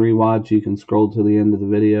guys want to rewatch, you can scroll to the end of the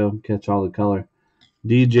video, catch all the color.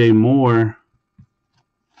 DJ Moore.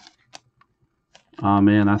 Oh,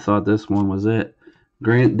 man, I thought this one was it.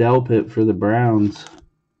 Grant Delpit for the Browns.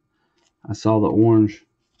 I saw the orange.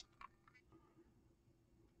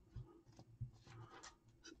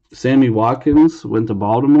 Sammy Watkins went to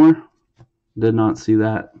Baltimore. Did not see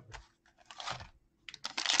that.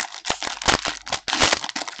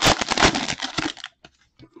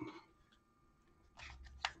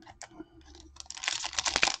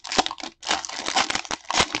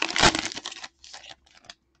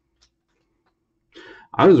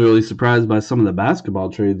 I was really surprised by some of the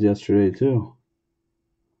basketball trades yesterday, too.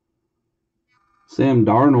 Sam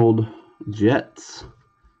Darnold, Jets.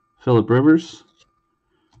 Phillip Rivers.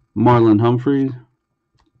 Marlon Humphrey,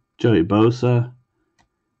 Joey Bosa,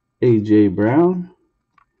 A.J. Brown,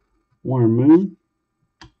 Warren Moon,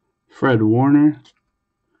 Fred Warner,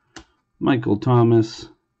 Michael Thomas,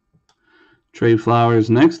 Trey Flowers.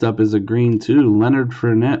 Next up is a green too. Leonard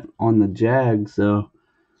Fournette on the Jags, so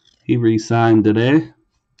he re-signed today.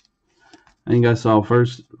 I think I saw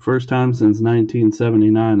first time since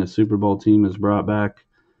 1979 a Super Bowl team is brought back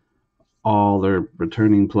all their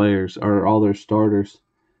returning players, or all their starters.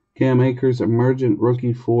 Cam Akers, emergent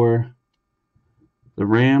rookie for the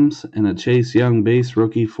Rams, and a Chase Young base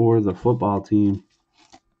rookie for the football team.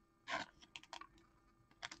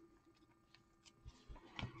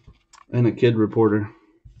 And a kid reporter.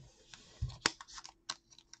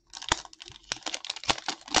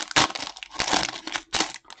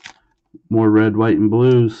 More red, white, and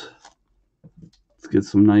blues. Let's get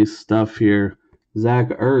some nice stuff here. Zach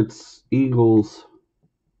Ertz, Eagles.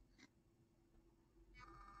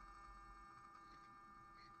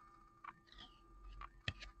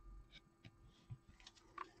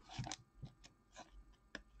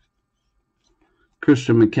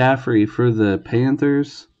 Christian McCaffrey for the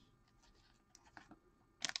Panthers.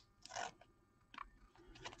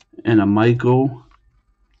 And a Michael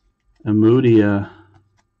Amudia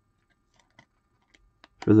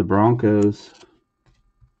for the Broncos.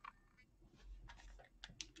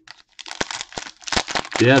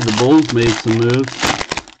 Yeah, the Bulls made some moves.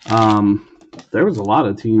 There was a lot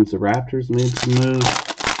of teams. The Raptors made some moves.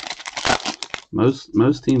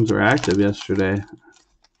 Most teams were active yesterday.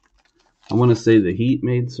 I want to say the Heat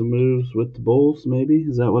made some moves with the Bulls, maybe.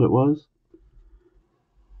 Is that what it was?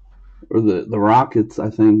 Or the Rockets, I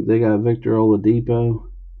think. They got Victor Oladipo.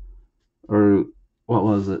 Or what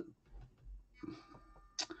was it?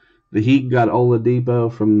 The Heat got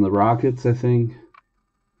Oladipo from the Rockets, I think.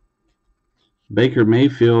 Baker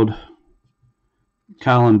Mayfield,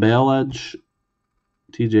 Colin Bailedge,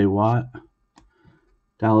 TJ Watt,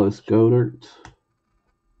 Dallas Goedert,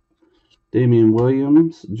 Damian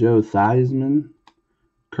Williams, Joe Theismann,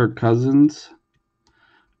 Kirk Cousins,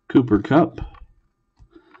 Cooper Kupp,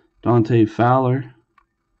 Dante Fowler,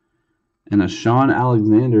 and a Sean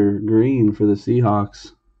Alexander green for the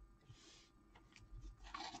Seahawks.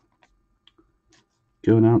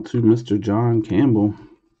 Going out to Mr. John Campbell.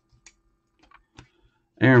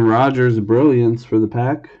 Aaron Rodgers, brilliance for the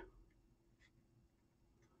Pack.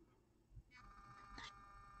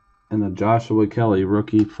 And a Joshua Kelly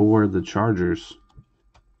rookie for the Chargers.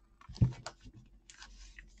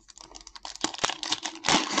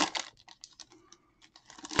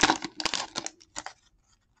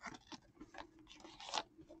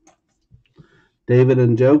 David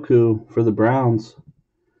Njoku for the Browns.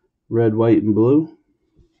 Red, white, and blue.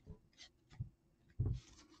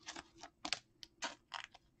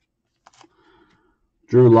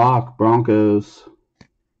 Drew Lock, Broncos.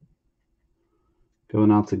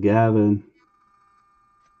 Going out to Gavin.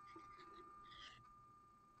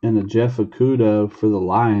 And a Jeff Okudah for the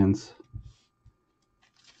Lions.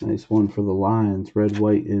 Nice one for the Lions. Red,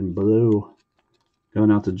 white, and blue.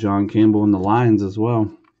 Going out to John Campbell and the Lions as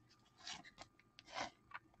well.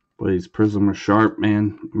 But these Prizm are sharp,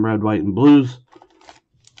 man. Red, white, and blues.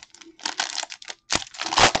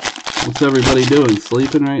 What's everybody doing?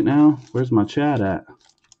 Sleeping right now? Where's my chat at?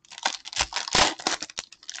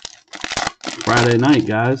 Friday night,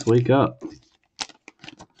 guys. Wake up.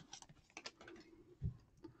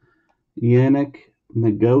 Yannick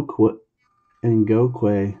Ngakwe.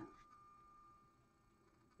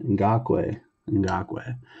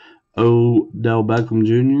 Odell Beckham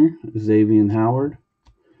Jr., Xavier Howard,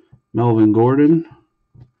 Melvin Gordon,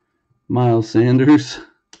 Miles Sanders,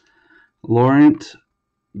 Laurent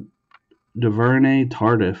Duvernay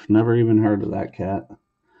Tardif. Never even heard of that cat.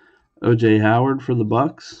 O.J. Howard for the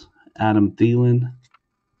Bucks. Adam Thielen.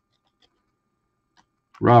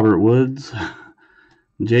 Robert Woods.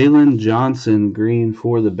 Jalen Johnson green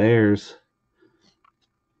for the Bears.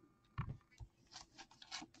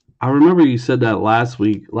 I remember you said that last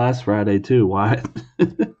Friday too, Wyatt.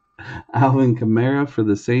 Alvin Kamara for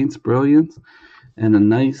the Saints, brilliance. And a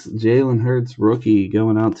nice Jalen Hurts rookie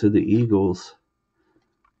going out to the Eagles.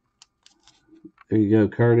 There you go,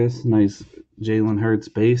 Curtis. Nice Jalen Hurts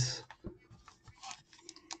base.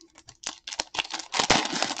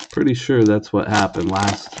 Pretty sure that's what happened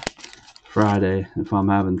last Friday, if I'm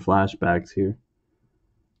having flashbacks here.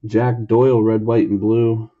 Jack Doyle, red, white, and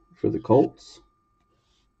blue for the Colts.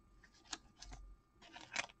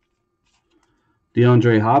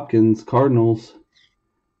 DeAndre Hopkins, Cardinals.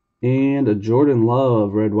 And a Jordan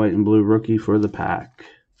Love, red, white, and blue rookie for the Pack.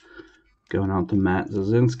 Going out to Matt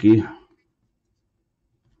Zazinski.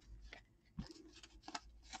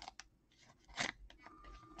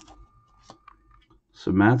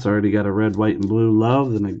 So Matt's already got a red, white, and blue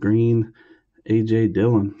Love and a green A.J.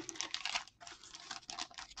 Dillon.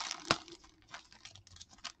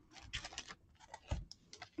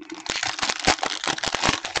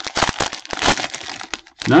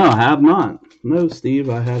 No, I have not. No, Steve,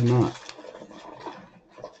 I have not.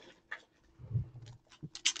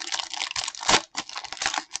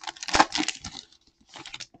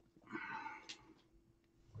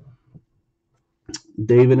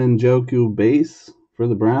 David Njoku base for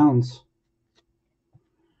the Browns.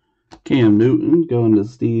 Cam Newton going to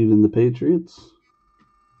Steve and the Patriots.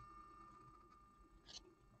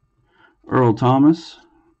 Earl Thomas,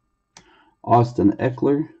 Austin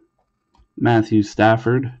Eckler, Matthew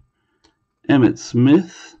Stafford, Emmitt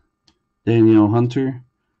Smith, Danielle Hunter,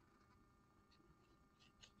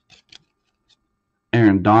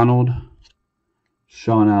 Aaron Donald,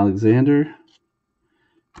 Sean Alexander,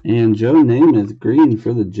 and Joe Namath green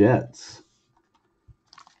for the Jets.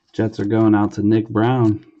 Jets are going out to Nick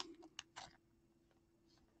Brown.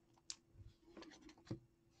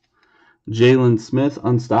 Jalen Smith,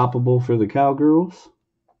 unstoppable for the Cowgirls.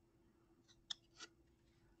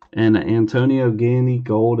 And Antonio Gandy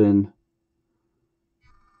Golden,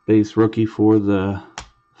 base rookie for the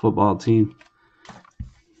football team.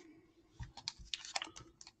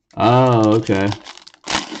 Oh, okay.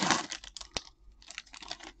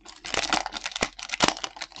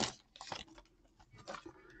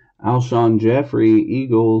 Alshon Jeffrey,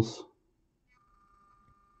 Eagles.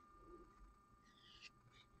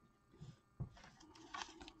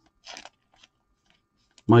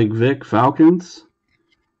 Mike Vick, Falcons.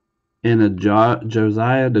 And a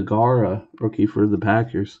Josiah DeGara, rookie for the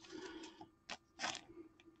Packers.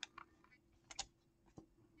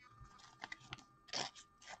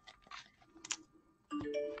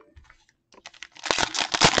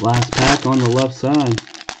 Last pack on the left side.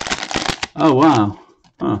 Oh, wow.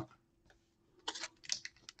 Huh.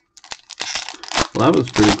 Well, that was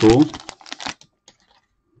pretty cool.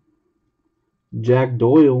 Jack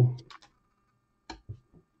Doyle.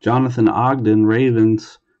 Jonathan Ogden,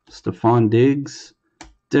 Ravens. Stephon Diggs.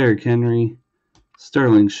 Derrick Henry.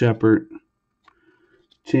 Sterling Shepard.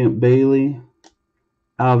 Champ Bailey.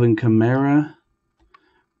 Alvin Kamara.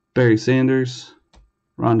 Barry Sanders.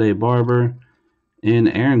 Rondé Barber. And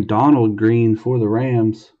Aaron Donald green for the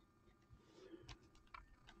Rams.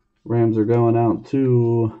 Rams are going out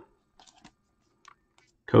to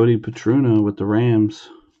Cody Petruna with the Rams.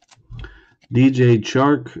 DJ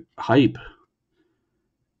Chark, hype.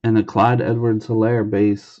 And a Clyde Edwards-Helaire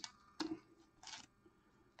base.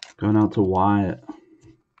 Going out to Wyatt.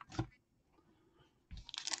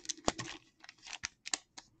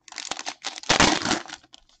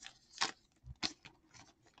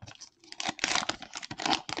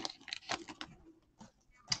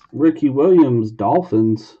 Ricky Williams,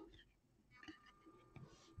 Dolphins.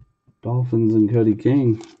 Dolphins and Cody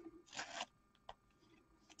King.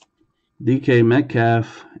 DK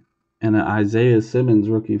Metcalf and an Isaiah Simmons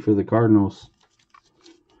rookie for the Cardinals.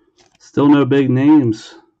 Still no big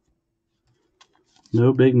names.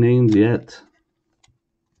 No big names yet.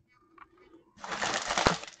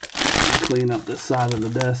 Clean up this side of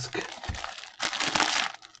the desk.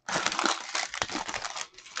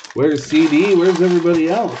 Where's CD? Where's everybody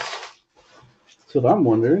else? That's what I'm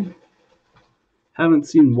wondering. Haven't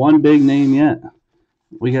seen one big name yet.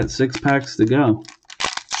 We got 6 packs to go.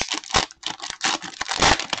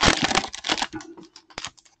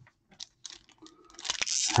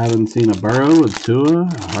 Haven't seen a Burrow, a Tua,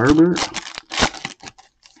 a Herbert.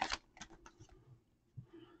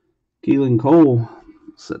 Keelan Cole.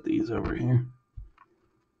 Set these over here.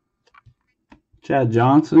 Chad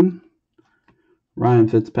Johnson. Ryan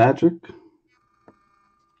Fitzpatrick.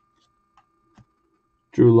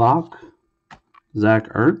 Drew Lock. Zach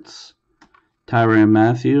Ertz. Tyrann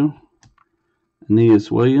Mathieu.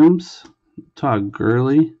 Aeneas Williams. Todd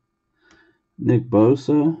Gurley. Nick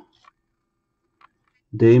Bosa.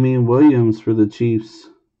 Damian Williams for the Chiefs.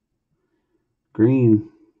 Green.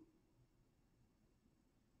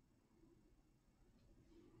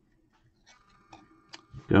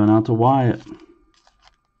 Going out to Wyatt.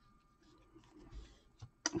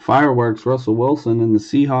 Fireworks, Russell Wilson and the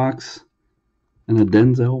Seahawks. And a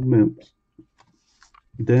Denzel Mims.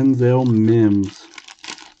 Denzel Mims.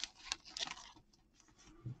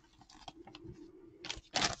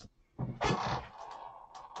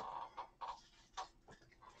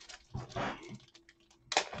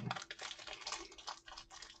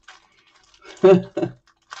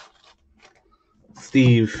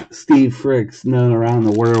 Steve Fricks, known around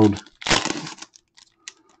the world.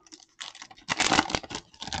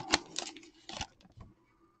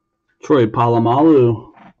 Troy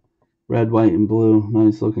Polamalu, red, white, and blue.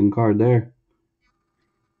 Nice looking card there.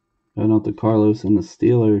 Going out to Carlos and the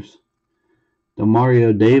Steelers.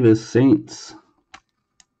 Demario Davis, Saints.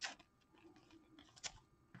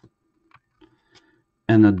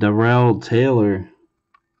 And a Darrell Taylor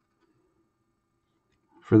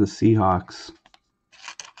for the Seahawks.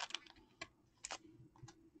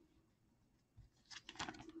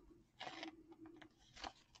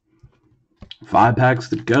 5 packs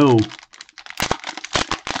to go.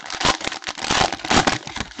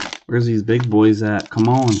 Where's these big boys at? Come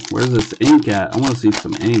on. Where's this ink at? I want to see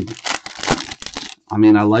some ink. I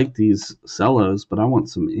mean, I like these cellos, but I want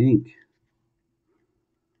some ink.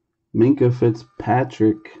 Minka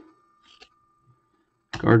Fitzpatrick.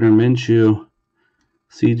 Gardner Minshew.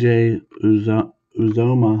 CJ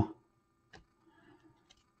Uzoma.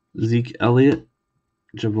 Zeke Elliott.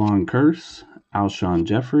 Javon Curse. Alshon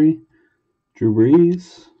Jeffrey. Drew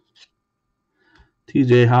Brees.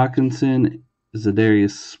 TJ Hawkinson.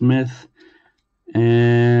 Zadarius Smith.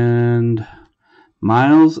 And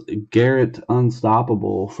Myles Garrett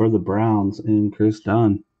Unstoppable for the Browns and Chris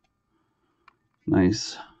Dunn.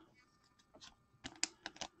 Nice.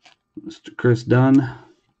 Mr. Chris Dunn.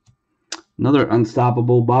 Another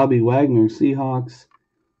Unstoppable Bobby Wagner Seahawks.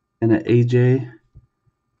 And an AJ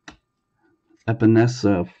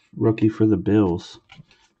Epinesa rookie for the Bills.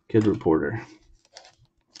 Kid Reporter.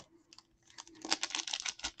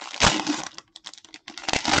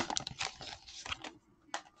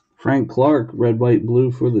 Frank Clark, red, white,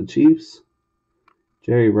 blue for the Chiefs.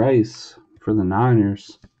 Jerry Rice for the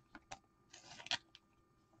Niners.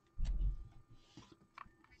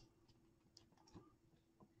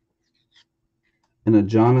 And a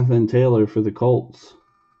Jonathan Taylor for the Colts.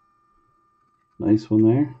 Nice one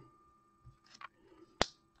there.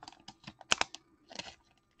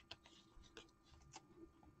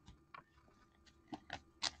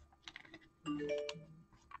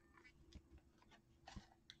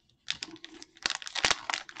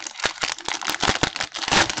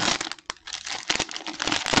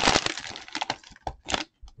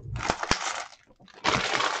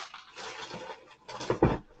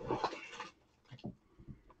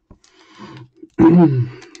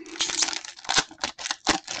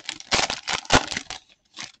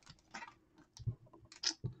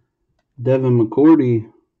 Devin McCourty,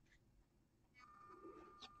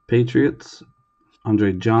 Patriots.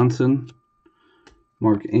 Andre Johnson,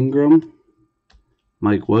 Mark Ingram,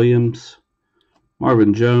 Mike Williams,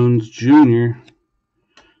 Marvin Jones Jr.,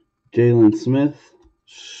 Jalen Smith,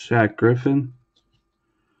 Shaq Griffin,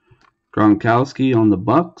 Gronkowski on the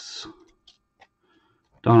Bucks,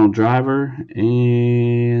 Donald Driver,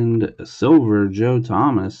 and silver Joe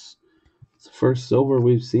Thomas. It's the first silver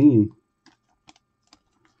we've seen.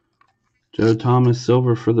 Joe Thomas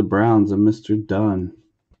silver for the Browns and Mr. Dunn.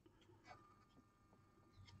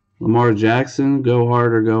 Lamar Jackson, go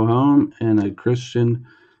hard or go home, and a Christian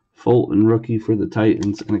Fulton rookie for the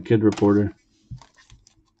Titans and a Kid Reporter.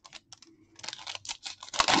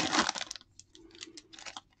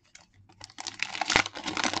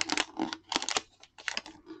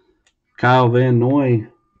 Kyle Van Noy,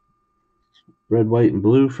 red, white, and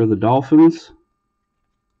blue for the Dolphins.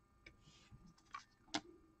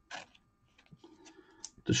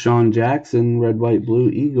 Deshaun Jackson, red, white, blue,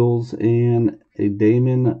 Eagles, and a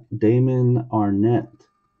Damon Arnett,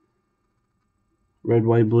 red,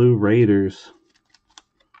 white, blue, Raiders.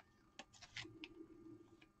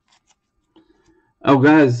 Oh,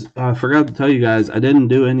 guys, I forgot to tell you guys, I didn't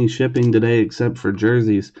do any shipping today except for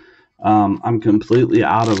jerseys. I'm completely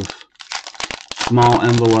out of small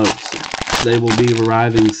envelopes. They will be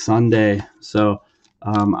arriving Sunday, so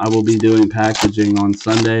I will be doing packaging on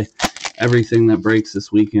Sunday. Everything that breaks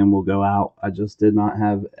this weekend will go out. I just did not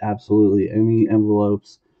have absolutely any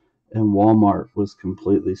envelopes, and Walmart was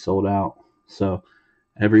completely sold out. So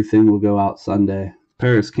everything will go out Sunday.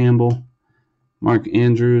 Paris Campbell, Mark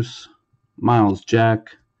Andrews, Miles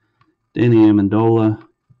Jack, Danny Amendola,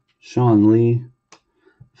 Sean Lee,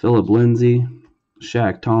 Philip Lindsay,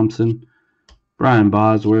 Shaq Thompson, Brian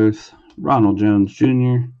Bosworth, Ronald Jones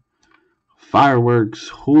Jr., Fireworks,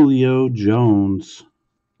 Julio Jones.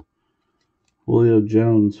 Julio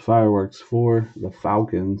Jones, Fireworks for the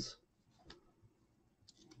Falcons.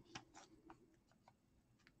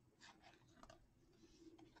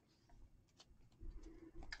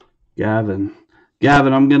 Gavin,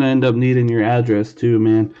 I'm going to end up needing your address too,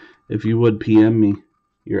 man. If you would PM me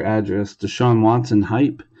your address. Deshaun Watson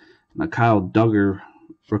hype and a Kyle Duggar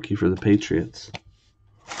rookie for the Patriots.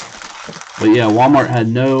 But yeah, Walmart had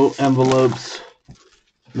no envelopes,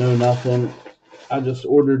 no nothing. I just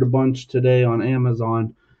ordered a bunch today on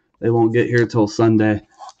Amazon. They won't get here till Sunday.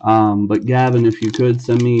 But Gavin, if you could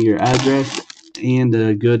send me your address and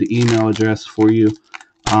a good email address for you,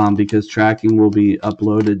 because tracking will be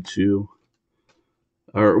uploaded to,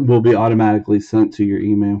 or will be automatically sent to your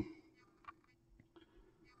email.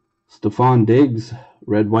 Stephon Diggs,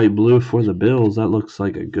 red, white, blue for the Bills. That looks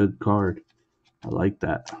like a good card. I like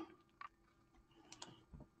that.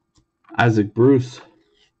 Isaac Bruce,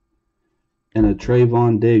 and a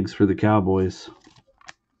Trayvon Diggs for the Cowboys.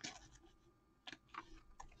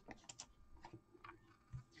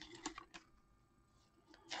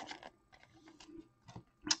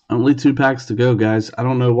 Only 2 packs to go, guys. I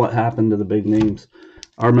don't know what happened to the big names.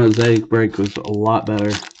 Our Mosaic break was a lot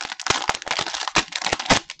better.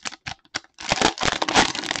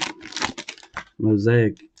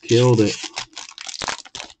 Mosaic killed it.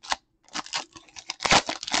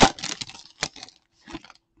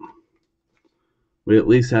 We at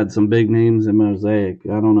least had some big names in Mosaic.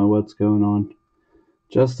 I don't know what's going on.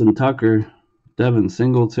 Justin Tucker, Devin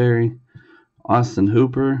Singletary, Austin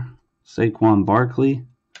Hooper, Saquon Barkley,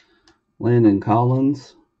 Landon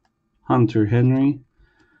Collins, Hunter Henry,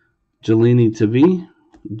 Jelini Tavee,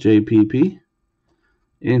 JPP,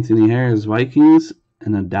 Anthony Harris Vikings,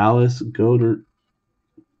 and a Dallas Goedert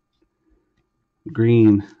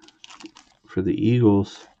green for the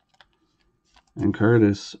Eagles. And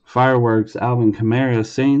Curtis, Fireworks, Alvin Kamara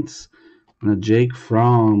Saints, and a Jake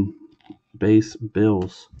Fromm base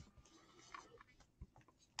Bills.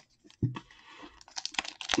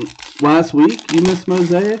 Last week, you missed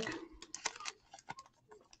Mosaic?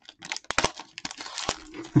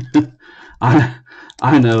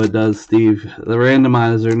 I know it does, Steve. The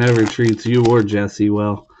randomizer never treats you or Jesse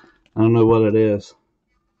well. I don't know what it is.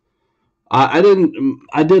 I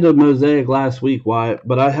did a Mosaic last week, Wyatt,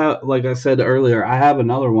 but I have, like I said earlier, I have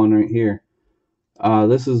another one right here.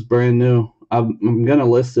 This is brand new. I'm gonna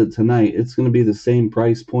list it tonight. It's gonna be the same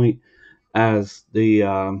price point as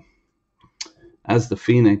the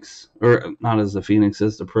Phoenix, or not as the Phoenix,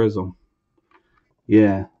 as the Prizm.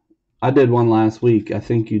 Yeah, I did one last week. I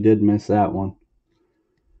think you did miss that one.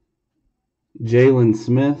 Jalen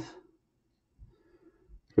Smith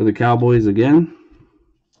for the Cowboys again.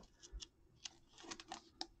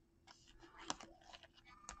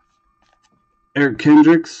 Eric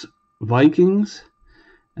Kendricks, Vikings,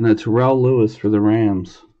 and a Terrell Lewis for the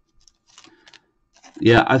Rams.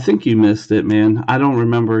 Yeah, I think you missed it, man. I don't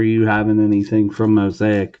remember you having anything from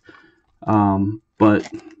Mosaic, but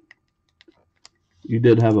you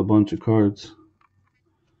did have a bunch of cards.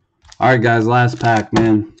 All right, guys, last pack,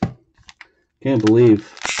 man. Can't believe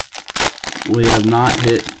we have not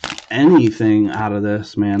hit anything out of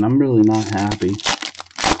this, man. I'm really not happy.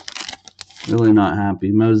 Really not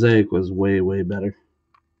happy. Mosaic was way, way better.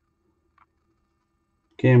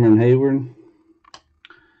 Cameron Hayward,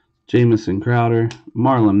 Jamison Crowder,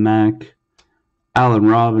 Marlon Mack, Allen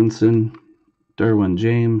Robinson, Derwin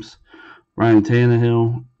James, Ryan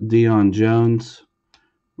Tannehill, Deion Jones,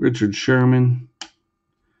 Richard Sherman,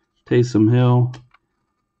 Taysom Hill,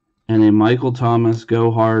 and a Michael Thomas go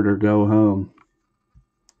hard or go home.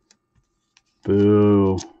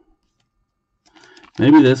 Boo.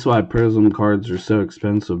 Maybe that's why Prizm cards are so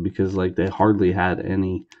expensive, because like they hardly had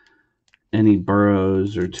any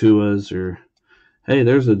Burrows or Tuas, or hey,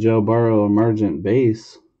 there's a Joe Burrow emergent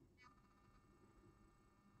base.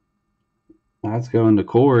 That's going to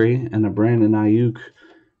Corey, and a Brandon Ayuk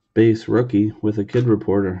base rookie with a kid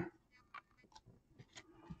reporter.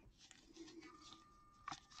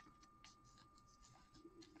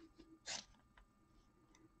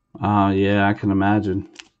 Yeah, I can imagine.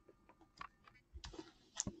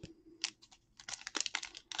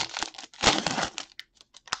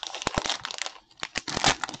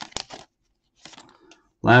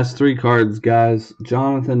 Last 3 cards, guys.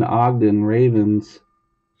 Jonathan Ogden, Ravens.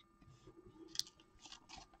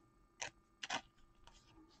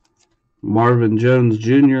 Marvin Jones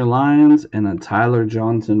Jr., Lions, and a Tyler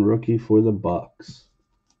Johnson rookie for the Bucks.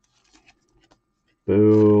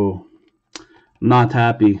 Boo. I'm not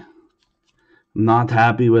happy. I'm not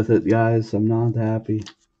happy with it, guys. I'm not happy.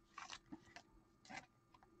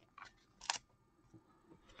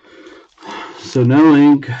 So no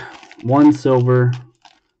ink, 1 silver,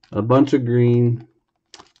 a bunch of green,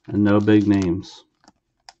 and no big names.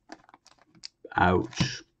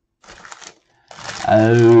 Ouch.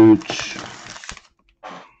 Ouch.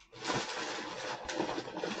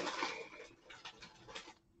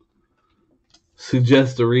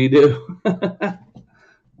 Suggest a redo.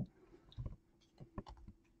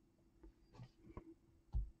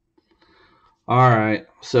 All right,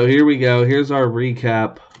 so here we go. Here's our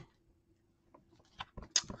recap.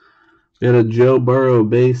 We had a Joe Burrow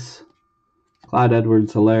base, Clyde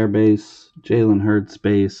Edwards-Helaire base, Jalen Hurts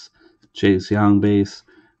base, Chase Young base,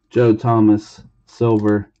 Joe Thomas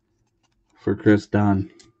silver for Chris Dunn.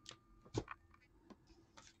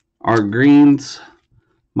 Our greens,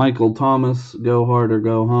 Michael Thomas, go hard or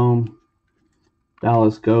go home,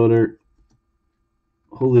 Dallas Goedert,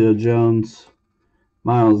 Julio Jones,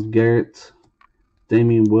 Myles Garrett,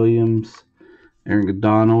 Damian Williams, Aaron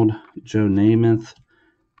Donald, Joe Namath,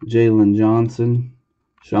 Jalen Johnson,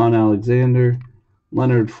 Sean Alexander,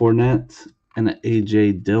 Leonard Fournette, and an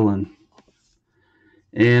A.J. Dillon.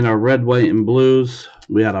 And our red, white, and blues,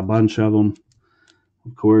 we had a bunch of them.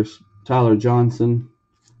 Of course, Tyler Johnson,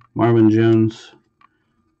 Marvin Jones,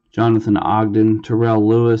 Jonathan Ogden, Terrell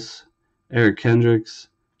Lewis, Eric Kendricks,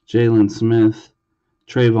 Jalen Smith,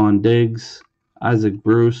 Trayvon Diggs, Isaac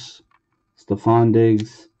Bruce, Stephon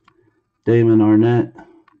Diggs, Damon Arnett,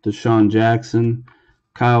 Deshaun Jackson,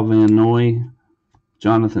 Kyle Van Noy,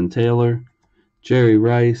 Jonathan Taylor, Jerry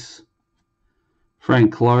Rice,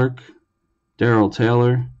 Frank Clark, Darrell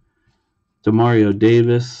Taylor, Demario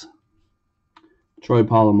Davis, Troy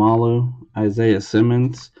Polamalu, Isaiah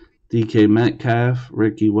Simmons, DK Metcalf,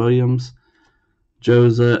 Ricky Williams,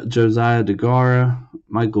 Josiah DeGara,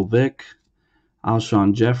 Michael Vick,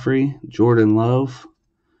 Alshon Jeffrey, Jordan Love,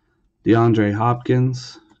 DeAndre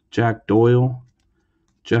Hopkins, Jack Doyle,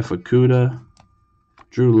 Jeff Okuda,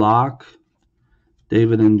 Drew Lock,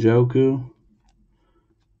 David Njoku,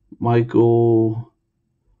 Michael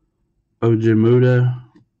Ojemudia,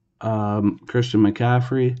 Christian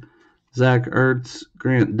McCaffrey, Zach Ertz,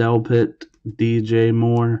 Grant Delpit, DJ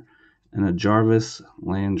Moore, and a Jarvis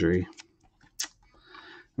Landry.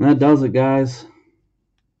 And that does it, guys.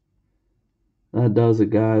 That does it,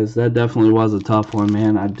 guys. That definitely was a tough one,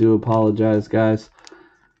 man. I do apologize, guys.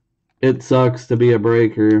 It sucks to be a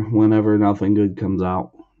breaker whenever nothing good comes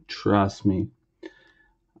out. Trust me.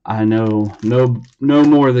 I know no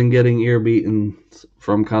more than getting ear beatings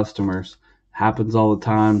from customers. Happens all the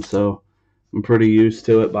time, so I'm pretty used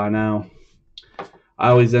to it by now. I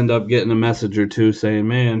always end up getting a message or two saying,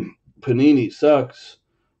 man, Panini sucks.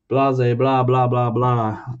 Blase, blah, blah, blah,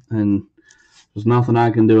 blah. And there's nothing I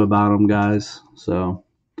can do about them, guys. So,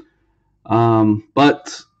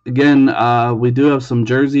 but again, we do have some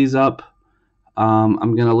jerseys up.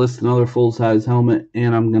 I'm going to list another full-size helmet,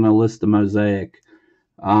 and I'm going to list a mosaic.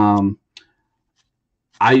 I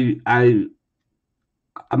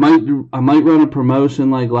might run a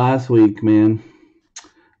promotion like last week, man.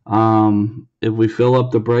 If we fill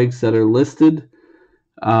up the breaks that are listed,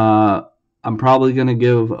 I'm probably going to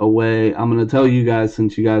give away, I'm going to tell you guys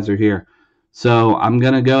since you guys are here. So I'm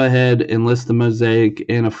going to go ahead and list the mosaic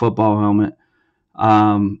and a football helmet.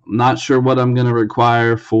 I'm not sure what I'm going to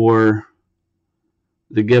require for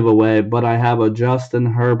the giveaway, but I have a Justin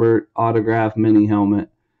Herbert autograph mini helmet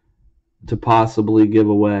to possibly give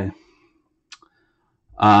away.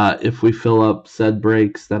 If we fill up said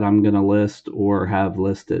breaks that I'm going to list or have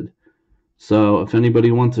listed. So if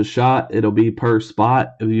anybody wants a shot, it'll be per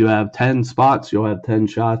spot. If you have 10 spots, you'll have 10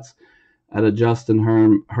 shots at a Justin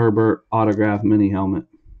Herbert autograph mini helmet.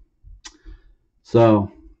 So,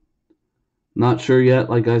 not sure yet.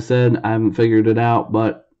 Like I said, I haven't figured it out,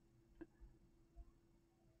 but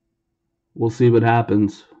we'll see what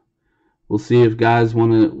happens. We'll see if guys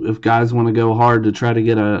want to go hard to try to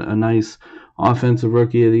get a nice offensive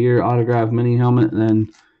rookie of the year autograph mini helmet, then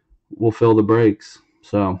we'll fill the breaks.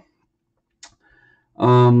 So, give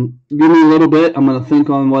me a little bit. I'm going to think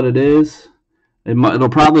on what it is. It'll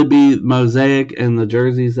probably be mosaic and the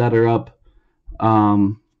jerseys that are up.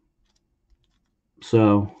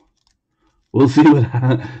 So we'll see what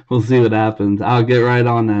happens. I'll get right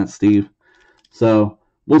on that, Steve. So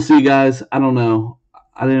we'll see, guys. I don't know.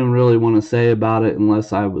 I didn't really want to say about it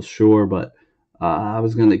unless I was sure, but I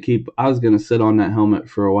was gonna sit on that helmet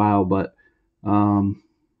for a while, but I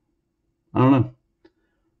don't know.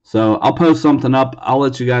 So I'll post something up. I'll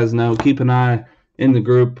let you guys know. Keep an eye in the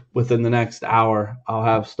group within the next hour. I'll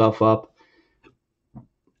have stuff up,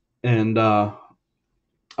 and I'll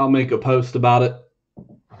make a post about it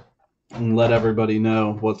and let everybody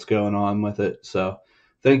know what's going on with it. So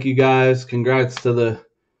thank you, guys. Congrats to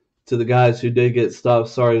the guys who did get stuff.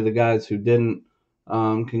 Sorry to the guys who didn't.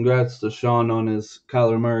 Congrats to Sean on his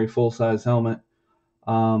Kyler Murray full-size helmet.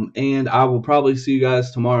 And I will probably see you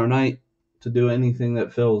guys tomorrow night to do anything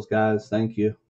that fills, guys. Thank you.